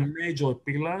 These are the major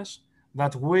pillars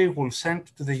that we will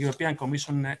send to the European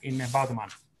Commission in about a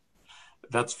month.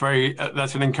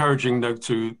 That's an encouraging note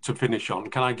to finish on.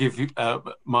 Can I give you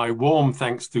my warm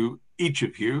thanks to each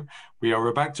of you? We are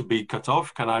about to be cut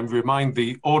off. Can I remind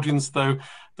the audience, though,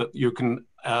 that you can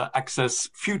access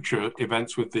future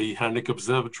events with the Hellenic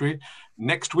Observatory.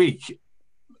 Next week,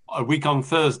 a week on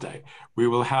Thursday, we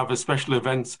will have a special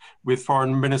event with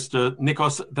Foreign Minister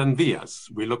Nikos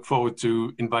Dendias. We look forward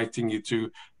to inviting you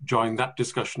to join that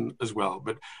discussion as well.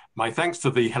 But my thanks to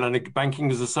the Hellenic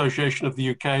Bankers Association of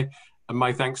the UK, and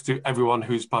my thanks to everyone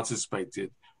who's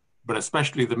participated, but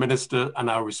especially the Minister and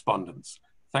our respondents.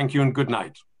 Thank you and good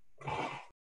night.